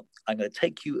 do you know what? I'm going to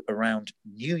take you around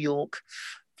New York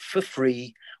for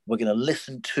free. We're going to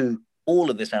listen to all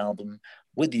of this album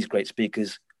with these great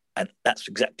speakers. And that's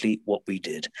exactly what we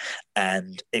did.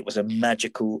 And it was a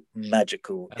magical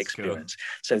experience.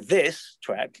 Cool. So this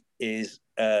track is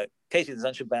Casey and the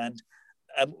Sunshine Band.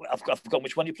 I've forgotten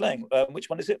which one you're playing. Which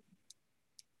one is it?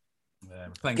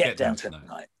 Playing Get Down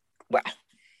Tonight. Wow.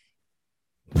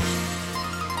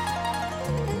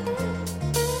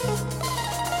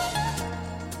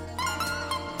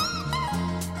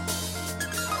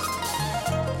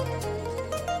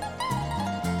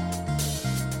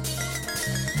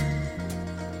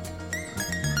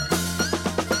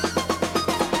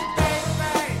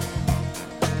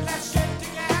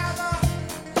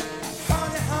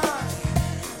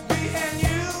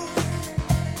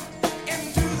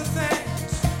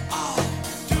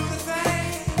 Do the things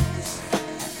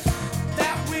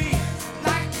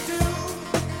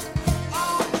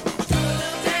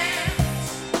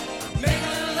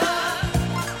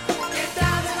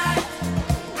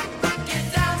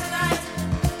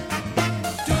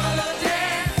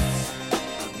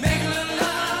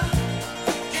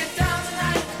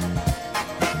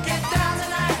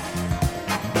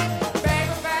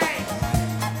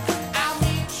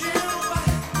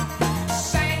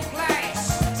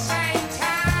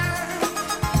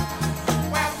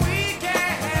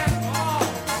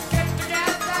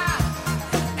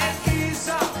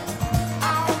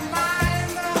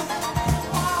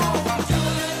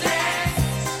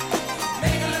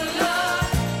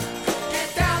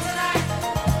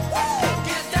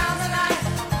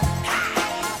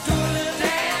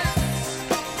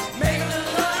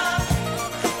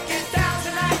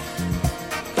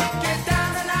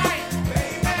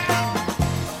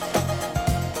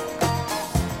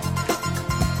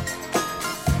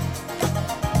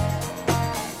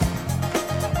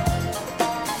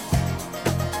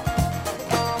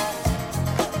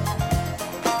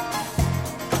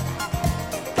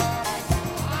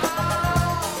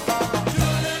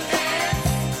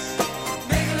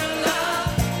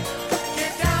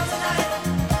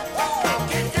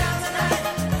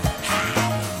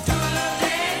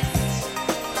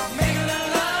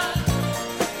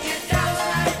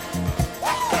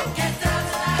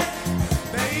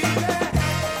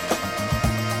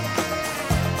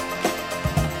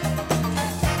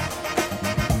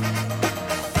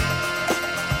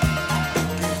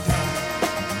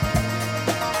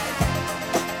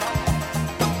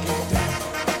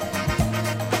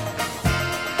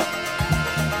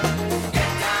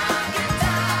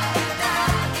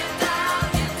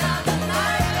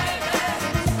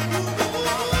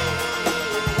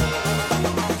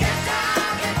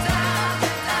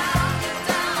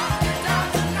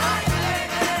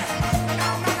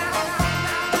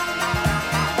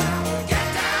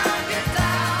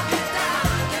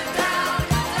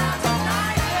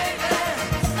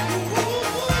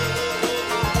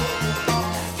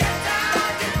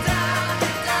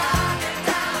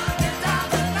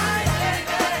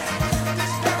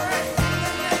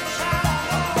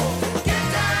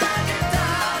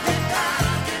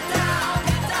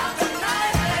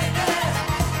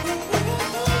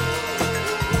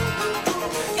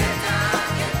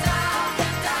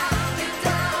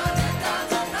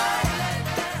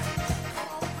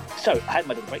So I had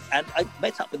my little break, and I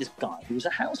met up with this guy who was a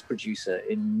house producer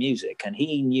in music, and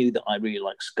he knew that I really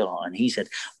liked ska, and he said,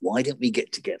 "Why don't we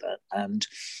get together and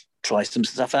try some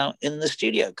stuff out in the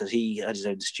studio?" Because he had his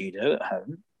own studio at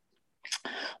home,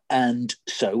 and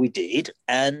so we did.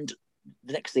 And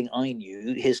the next thing I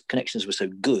knew, his connections were so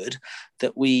good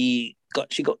that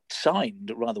she got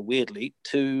signed rather weirdly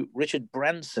to Richard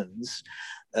Branson's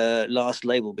last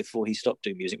label before he stopped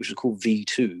doing music, which was called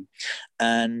V2.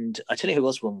 And I tell you who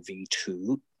else were on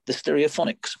V2. The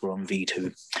Stereophonics were on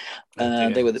V2.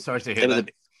 They were Sorry to hear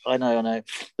that. I know,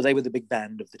 but they were the big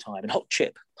band of the time. And Hot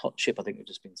Chip, I think had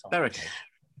just been signed. They're okay.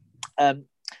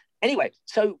 Anyway,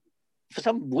 so for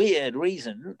some weird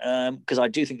reason, because I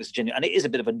do think this is genuine, and it is a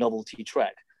bit of a novelty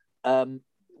track,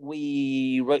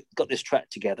 we got this track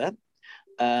together.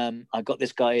 I got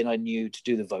this guy in I knew to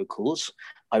do the vocals.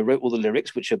 I wrote all the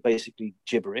lyrics, which are basically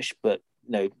gibberish, but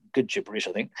no, good gibberish,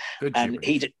 I think. Good and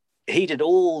gibberish. he did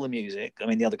all the music. I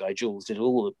mean, the other guy, Jules, did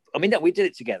all the... I mean, no, we did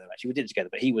it together, actually. We did it together,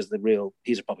 but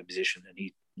he's a proper musician, and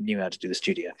he knew how to do the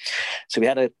studio. So we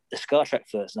had a ska track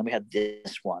first, and then we had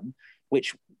this one,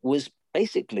 which was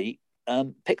basically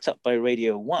picked up by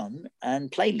Radio 1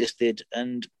 and playlisted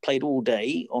and played all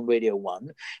day on Radio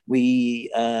 1.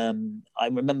 I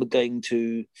remember going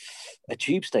to a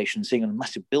tube station, seeing on a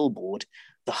massive billboard.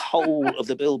 The whole of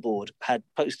the billboard had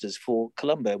posters for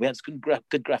Columbo. We had some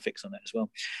good graphics on it as well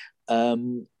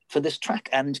for this track.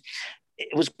 And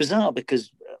it was bizarre because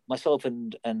myself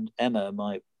and Emma,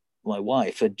 my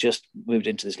wife, had just moved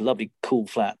into this lovely, cool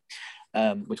flat,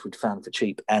 which we'd found for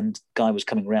cheap. And Guy was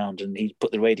coming round and he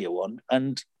put the radio on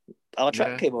and our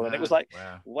track came on, and it was like,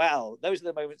 wow, those are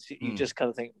the moments you just kind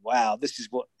of think, wow, this is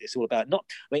what it's all about.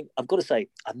 I've got to say,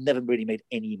 I've never really made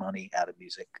any money out of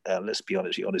music. Let's be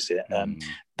honest here.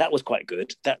 That was quite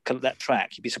good. That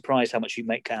track, you'd be surprised how much you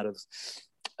make out of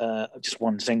just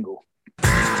one single.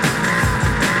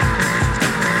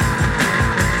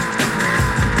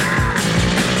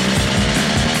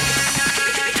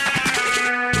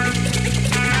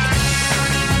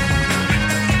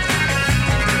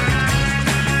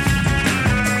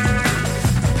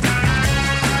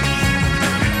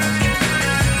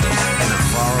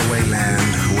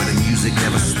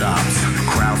 Never stops.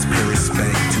 Crowds pay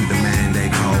respect to the man they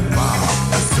call Bob.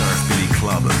 Surf bitty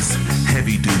clubbers,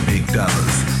 heavy do big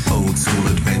dubbers, old school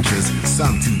adventures,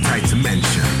 some too tight to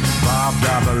mention. Bob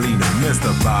Dabalina,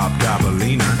 Mr. Bob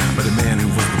Dabalina, but the man who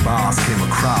was the boss came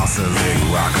across as Big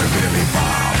Rockabilly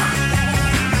Bob.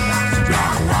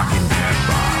 Rockin' that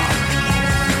Bob.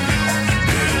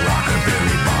 Big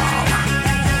Rockabilly Bob.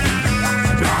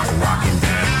 Rockin'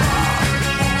 that Bob.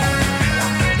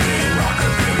 Big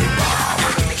Rockabilly Bob.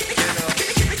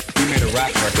 We made a rap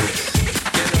record.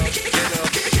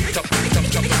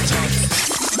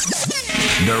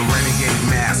 The renegade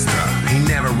master, he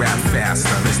never rapped faster.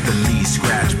 Mr. Lee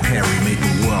Scratch Perry made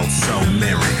the world so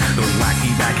merry. The wacky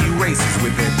races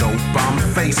with their dope bomb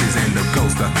faces, and the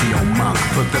ghost of Theo Monk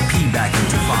put the P back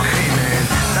into funk. Hey man,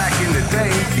 back in the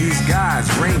day, these guys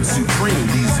reigned supreme.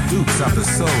 These dukes of the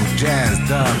soul, jazz,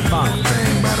 dub, funk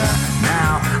thing. But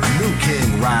now a new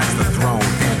king rides the throne,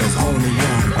 and there's only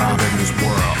one Bob in this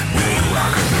world. Big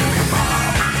Rockabilly Bob.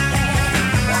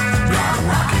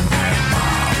 Rockin' that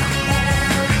Bob.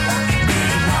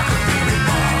 Big Rockabilly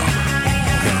Bob.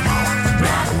 Come on,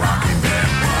 rockin' that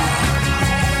Bob.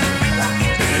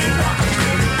 Big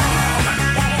Rockabilly Bob.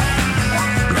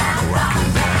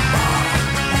 Rockin' that Bob.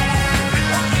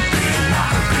 Big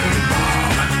Rockabilly Bob.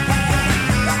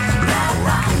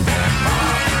 Rockin' that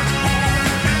Bob.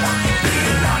 Big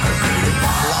Rockabilly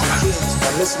Bob. Kids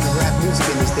are listening to rap music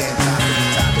in this damn time.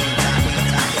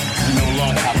 You no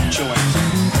longer have a choice.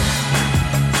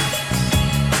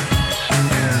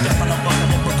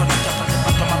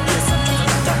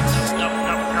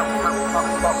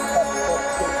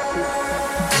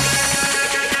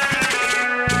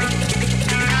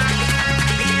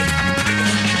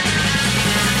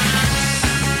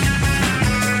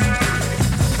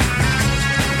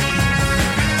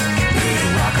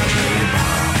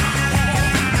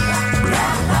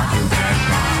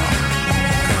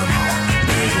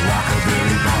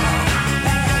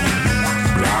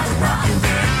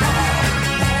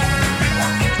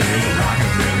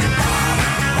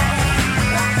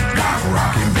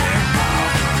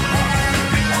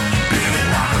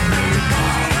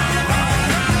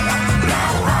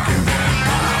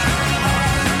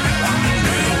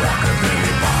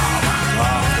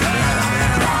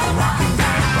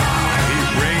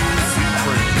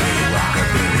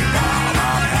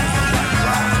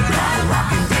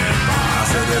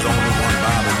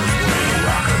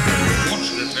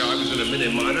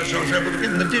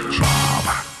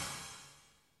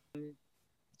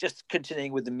 just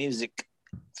continuing with the music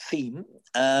theme,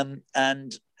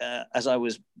 and as I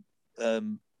was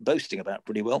boasting about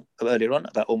pretty well earlier on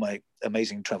about all my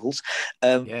amazing travels,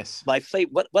 Yes. one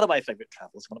of my favorite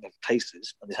travels, one of my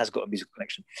places, and this has got a musical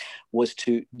connection, was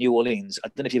to New Orleans. I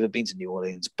don't know if you've ever been to New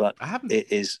Orleans, but I haven't.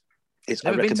 it's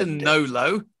Never been to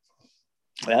Nolo.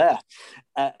 Yeah,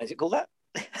 is it called that?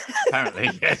 Apparently,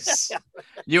 yes.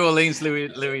 New Orleans,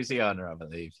 Louisiana, I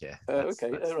believe. Yeah. Okay.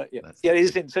 All right. Yeah. Yeah.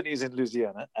 Certainly is in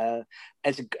Louisiana.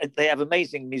 They have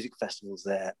amazing music festivals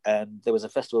there, and there was a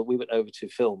festival we went over to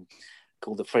film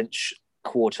called the French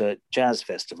Quarter Jazz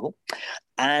Festival,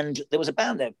 and there was a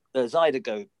band there, the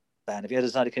Zydeco band. Have you heard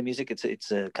of Zydeco music?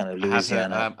 It's a kind of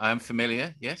Louisiana. I'm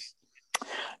familiar. Yes.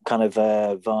 Kind of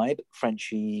vibe,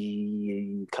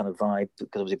 Frenchy kind of vibe, because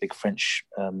there was a big French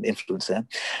influence there.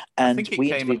 And I think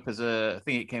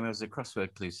it came up as a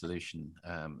crossword clue solution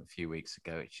a few weeks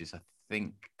ago, which is, I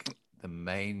think, the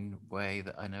main way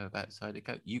that I know about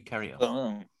Zydeco. You carry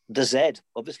on. The Z,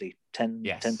 obviously, 10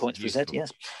 points for Z.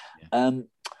 Yes. Yeah.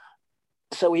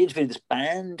 So we interviewed this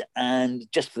band, and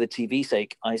just for the TV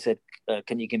sake, I said,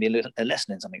 can you give me a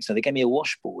lesson in something? So they gave me a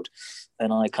washboard,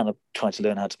 and I kind of tried to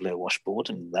learn how to play a washboard,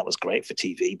 and that was great for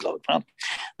TV, blah, blah, blah.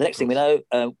 The next thing we know,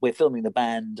 we're filming the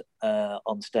band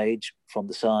on stage from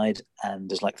the side, and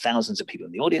there's like thousands of people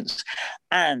in the audience.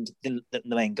 And the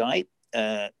main guy,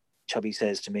 Chubby,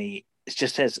 says to me, it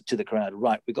just says to the crowd,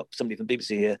 right, we've got somebody from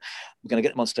BBC here. We're going to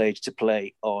get them on stage to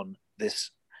play on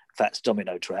this Fats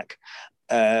Domino track.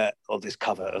 Or this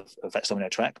cover of Fats Domino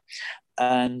track.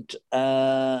 And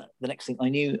the next thing I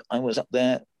knew, I was up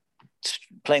there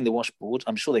playing the washboard.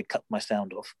 I'm sure they cut my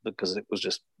sound off because it was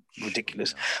just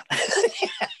ridiculous.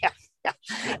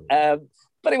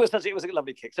 But it was a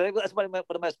lovely kick. So that's one of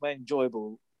the most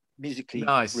enjoyable musically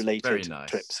related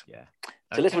trips. Yeah.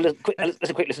 So let's a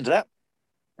quick listen to that.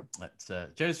 That's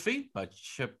Josephine by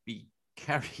Chubby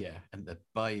Carrier and the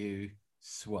Bayou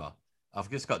Swamp. I've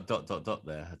just got ... there.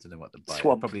 I don't know what the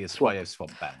Swamp. Probably a Bayou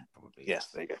Swamp band. Probably. Yes,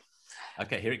 there you go.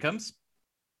 Okay, here it comes.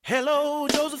 Hello,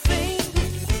 Josephine.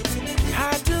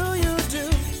 How do you do?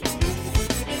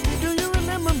 Do you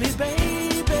remember me,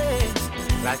 baby?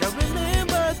 Like I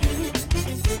remember you.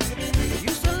 You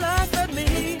used to laugh at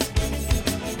me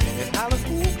and holler,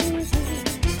 ooh, ooh, ooh.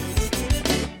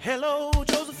 Hello,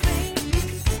 Josephine.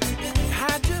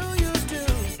 How do you do?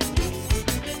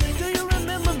 Do you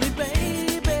remember me, baby?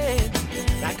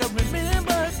 Like I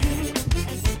remember you.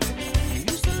 You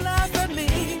used to laugh at me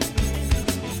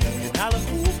and holler,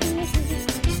 ooh, ooh, ooh.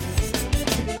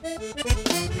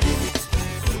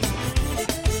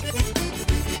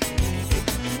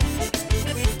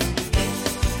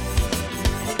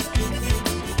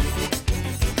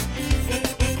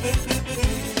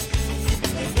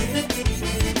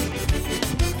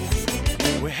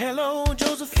 Well, hello,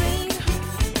 Josephine.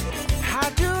 How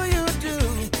do you do?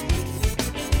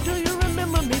 Do you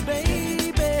remember me,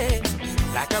 baby?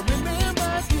 Like I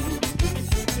remember you.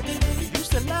 You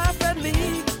used to laugh at me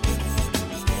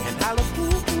and holler,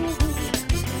 ooh, ooh, ooh.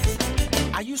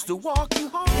 I used to walk you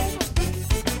home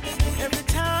every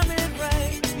time it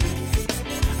rained.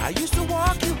 I used to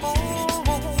walk you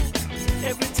home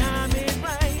every time it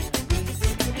rained.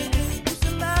 You used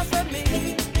to laugh at me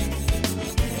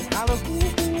and holler,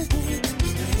 ooh, ooh, ooh.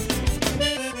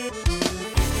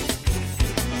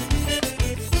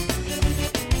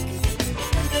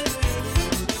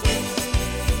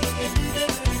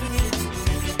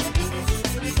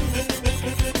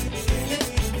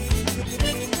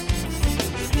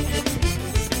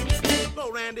 Hello,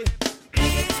 Randy.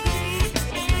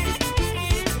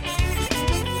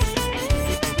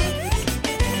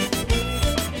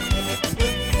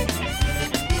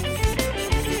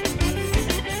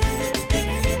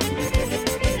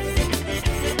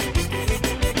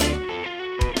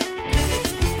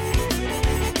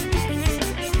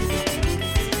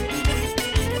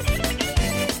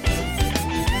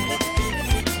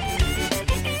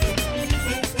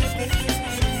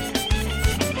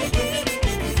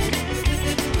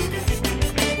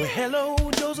 Well, hello,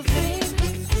 Josephine.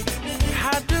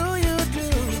 How do you do?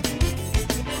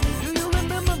 Do you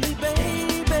remember me,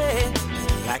 baby?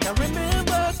 Like I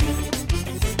remember you.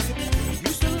 You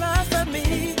used to laugh at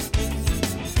me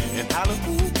and holler,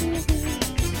 ooh, ooh,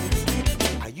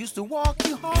 ooh. I used to walk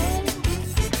you home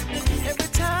every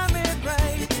time it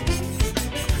rained.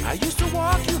 I used to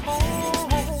walk you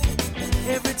home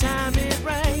every time it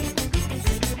rained.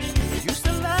 You used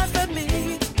to laugh at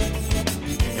me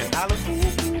and holler, ooh,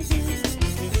 ooh, ooh.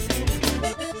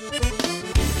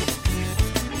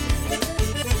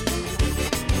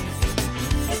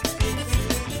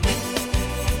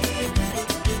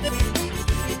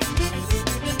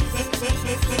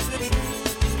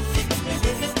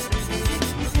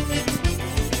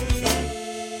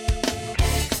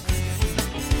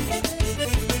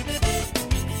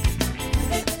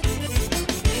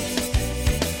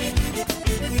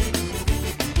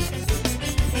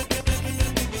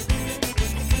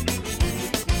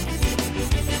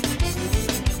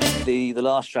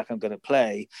 last track I'm going to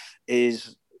play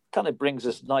is kind of brings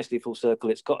us nicely full circle.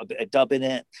 It's got a bit of dub in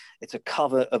it. It's a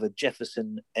cover of a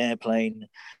Jefferson Airplane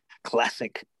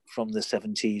classic from the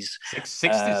 70s.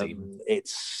 60s even.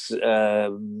 It's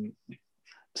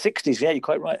 60s, yeah, you're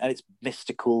quite right. And it's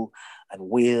mystical and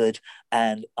weird,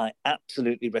 and I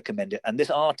absolutely recommend it. And this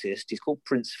artist, he's called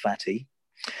Prince Fatty.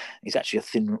 He's actually a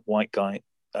thin white guy.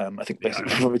 I think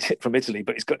basically from Italy,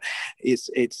 but but he's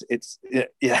a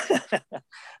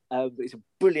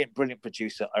brilliant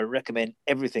producer. I recommend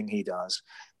everything he does.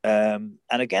 And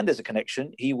again, there's a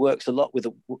connection. He works a lot with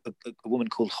a woman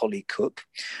called Holly Cook,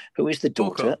 who is the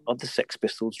daughter of the Sex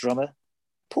Pistols drummer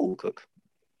Paul Cook.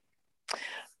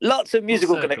 Lots of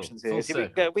musical connections here. See,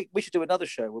 we should do another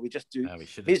show where we just do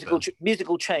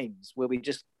musical chains, where we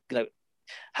just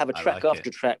have a track after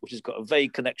track which has got a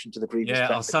vague connection to the previous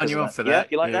track. I'll sign you off for that. Yeah,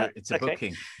 you like that? It's a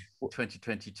booking.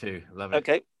 2022. Love it.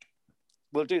 Okay,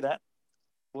 we'll do that.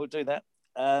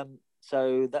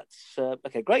 So that's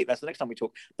okay, great. That's the next time we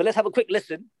talk. But let's have a quick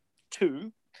listen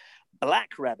to Black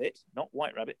Rabbit, not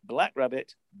White Rabbit, Black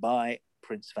Rabbit by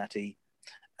Prince Fatty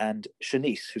and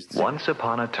Shanice, who's the Once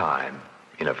upon a time,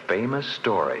 in a famous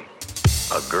story,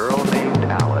 a girl named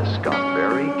Alice got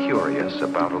very curious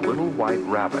about a little white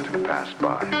rabbit who passed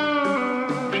by.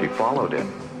 She followed him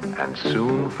and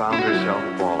soon found herself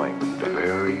falling a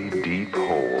very deep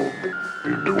hole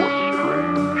into a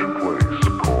strange place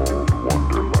called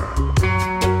Wonderland.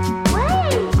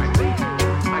 Wait!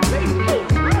 My baby!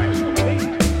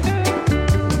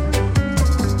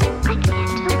 I can't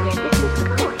tell where this is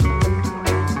going.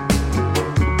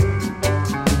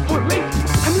 Oh, I'm late!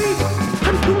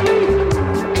 I'm too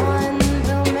late! One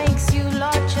pill makes you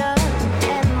larger,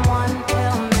 and one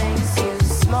pill makes you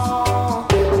small.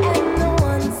 And the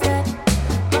ones that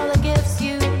mother gives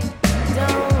you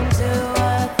don't do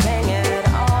a thing at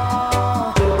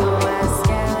all. Oh, ask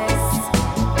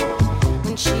Alice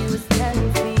when she was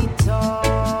 10 feet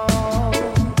tall.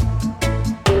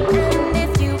 And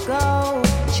if you go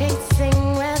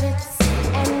chasing rabbits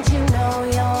and you know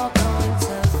you're going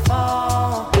to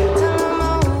fall,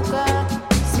 Tomoka,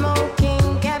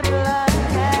 smoking cat blood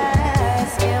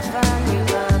has given you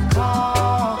a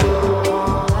call.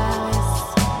 Alice,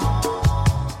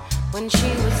 when she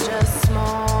was just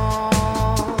small.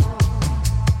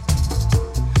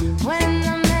 When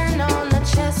the men on the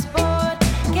chessboard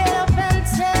get up and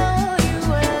tell you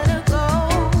where to go,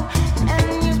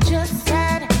 and you've just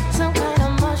had some kind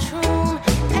of mushroom,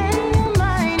 and your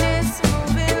mind is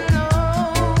moving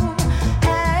low,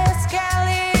 ask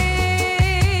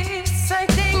Alice, I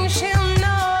think she'll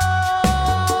know.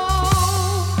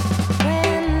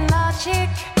 When logic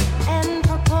and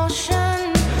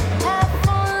proportion have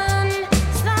fallen,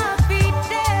 sloppy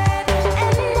dead,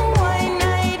 and the white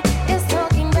knight is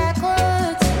talking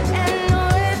backwards, and the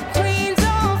red queen's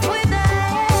off with the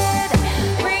head.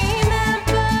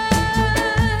 Remember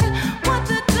what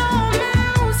the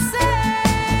dormouse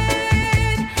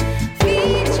said.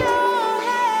 Feed your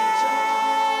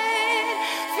head,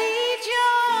 feed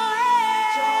your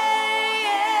head.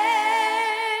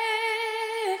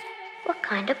 What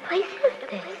kind of place is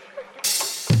this?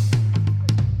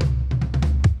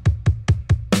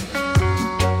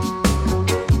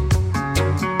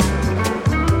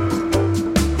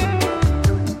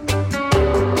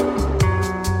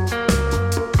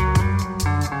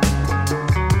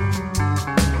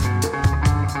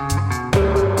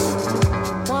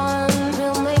 One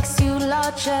pill makes you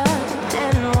larger,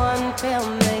 and one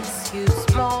pill makes you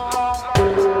small.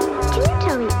 Can you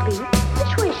tell me, please,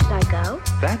 which way should I go?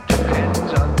 That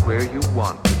depends on where you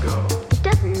want to go. It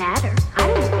doesn't matter. I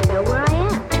don't even know where I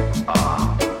am.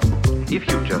 If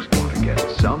you just want to get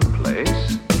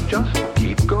someplace, just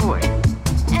keep going.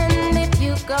 And if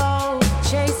you go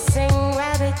chasing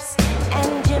rabbits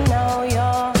and you know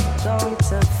you're going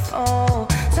to fall,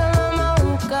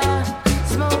 Tomoka,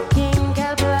 smoking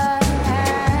cat blood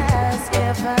has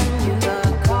given you the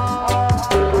call.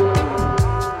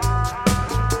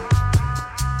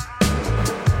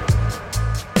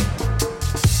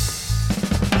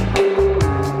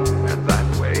 And that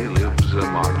way lives a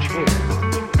March Hare.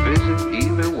 Visit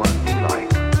either one you like.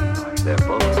 They're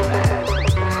both mad.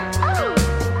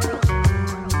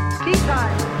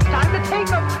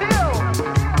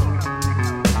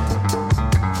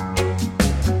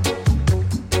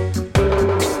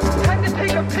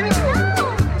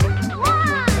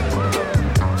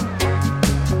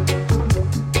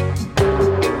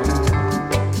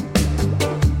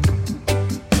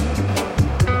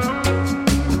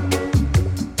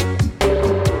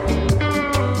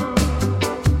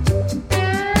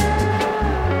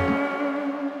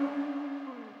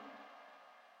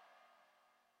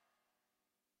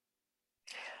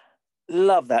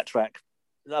 Love that track.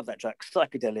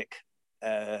 Psychedelic,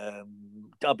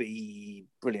 dubby,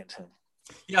 brilliant.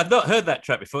 Yeah, I've not heard that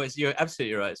track before. You're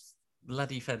absolutely right. It's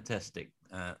bloody fantastic.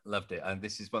 Loved it. And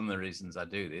this is one of the reasons I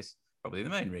do this. Probably the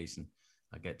main reason.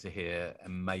 I get to hear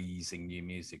amazing new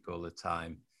music all the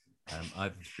time,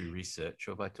 either through research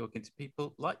or by talking to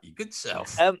people like you, good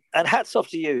self. And hats off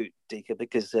to you, Dika,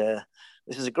 because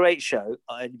this is a great show.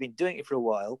 You've been doing it for a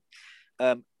while,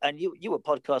 and you were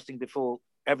podcasting before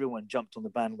everyone jumped on the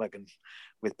bandwagon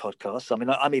with podcasts. I mean,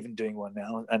 I'm even doing one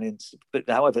now, but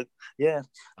however, yeah.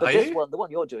 But the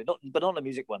one you're doing, not the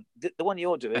music one, the one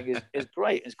you're doing is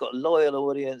great. It's got a loyal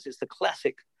audience. It's the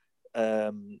classic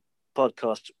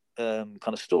podcast kind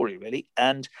of story, really.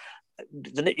 And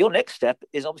your next step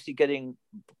is obviously getting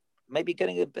a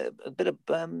bit of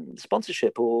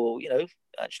sponsorship, or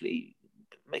actually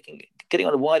getting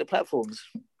on a wider platforms.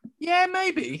 Yeah,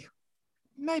 maybe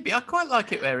I quite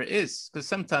like it where it is, because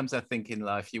sometimes I think in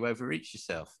life you overreach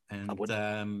yourself, and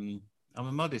I'm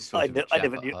a modest sort of I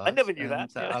never knew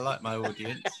that. I like my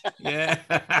audience. Yeah.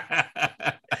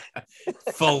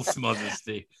 False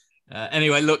modesty.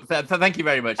 Anyway, look, thank you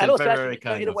very much. And also, very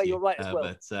kind in a way, of you. you're right as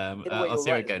well. I'll see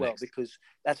how it goes next. Because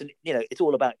that's it's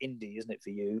all about indie, isn't it, for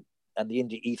you, and the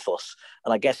indie ethos.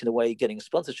 And I guess in a way, getting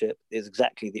sponsorship is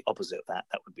exactly the opposite of that.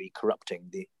 That would be corrupting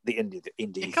the indie.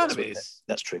 It kind of is.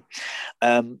 That's true.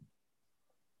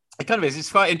 It kind of is.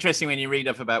 It's quite interesting when you read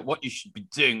up about what you should be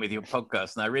doing with your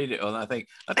podcast, and I read it all, and I think,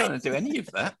 I don't want to do any of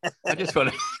that. I just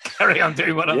want to carry on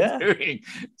doing what I'm doing,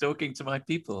 talking to my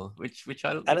people, which is what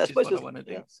I want to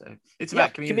do. Yeah. So it's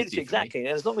about community. Exactly. And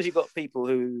as long as you've got people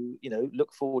who,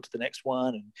 look forward to the next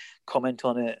one and comment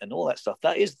on it and all that stuff,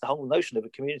 that is the whole notion of a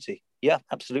community. Yeah,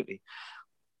 absolutely.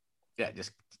 Yeah, it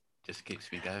just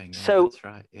keeps me going. Yeah, so that's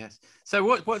right. Yes. So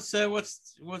what's tell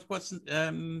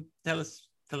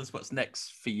us what's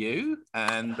next for you,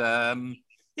 and tell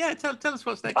us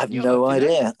what's next. I have no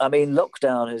idea. I mean,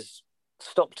 lockdown has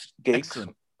stopped gigs.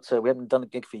 Excellent. So we haven't done a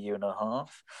gig for a year and a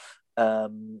half.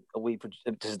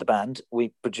 This is the band.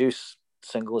 We produce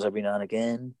singles every now and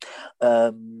again.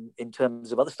 In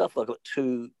terms of other stuff, I've got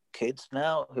 2 kids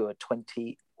now who are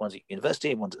 20. One's at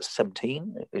university and one's at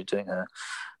 17. Who's doing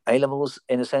A-levels.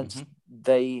 In a sense,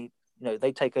 they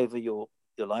take over your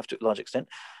life to a large extent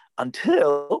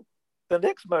until the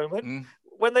next moment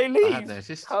when they leave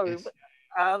home,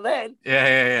 and then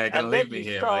gonna leave me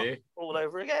here, are you? All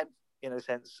over again, in a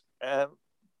sense.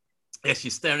 Yes,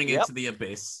 you're staring into the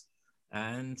abyss,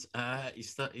 and you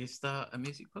start a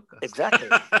music podcast. Exactly,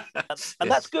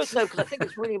 and that's good. No, because I think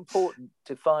it's really important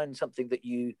to find something that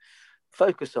you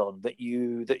focus on,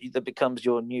 that becomes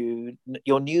your new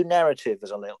narrative,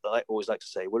 as I always like to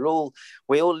say. We all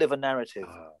live a narrative,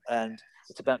 and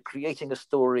it's about creating a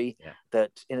story that,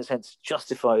 in a sense,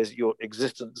 justifies your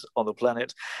existence on the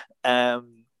planet.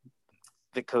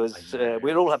 Because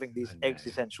we're all having these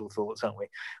existential thoughts, aren't we,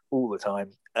 all the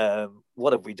time?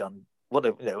 What have we done?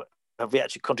 Have we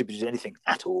actually contributed anything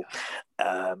at all?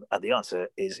 And the answer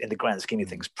is, in the grand scheme of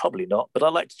things, probably not. But I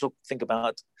like to think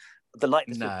about the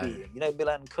lightness of being.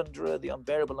 Milan Kundera, the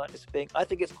unbearable lightness of being. I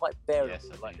think it's quite bearable,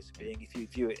 the lightness of being, if you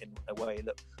view it in a way,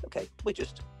 look, okay, we're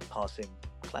just passing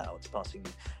clouds, passing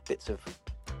bits of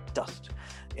dust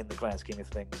in the grand scheme of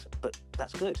things. But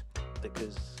that's good,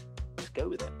 because just go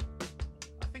with it.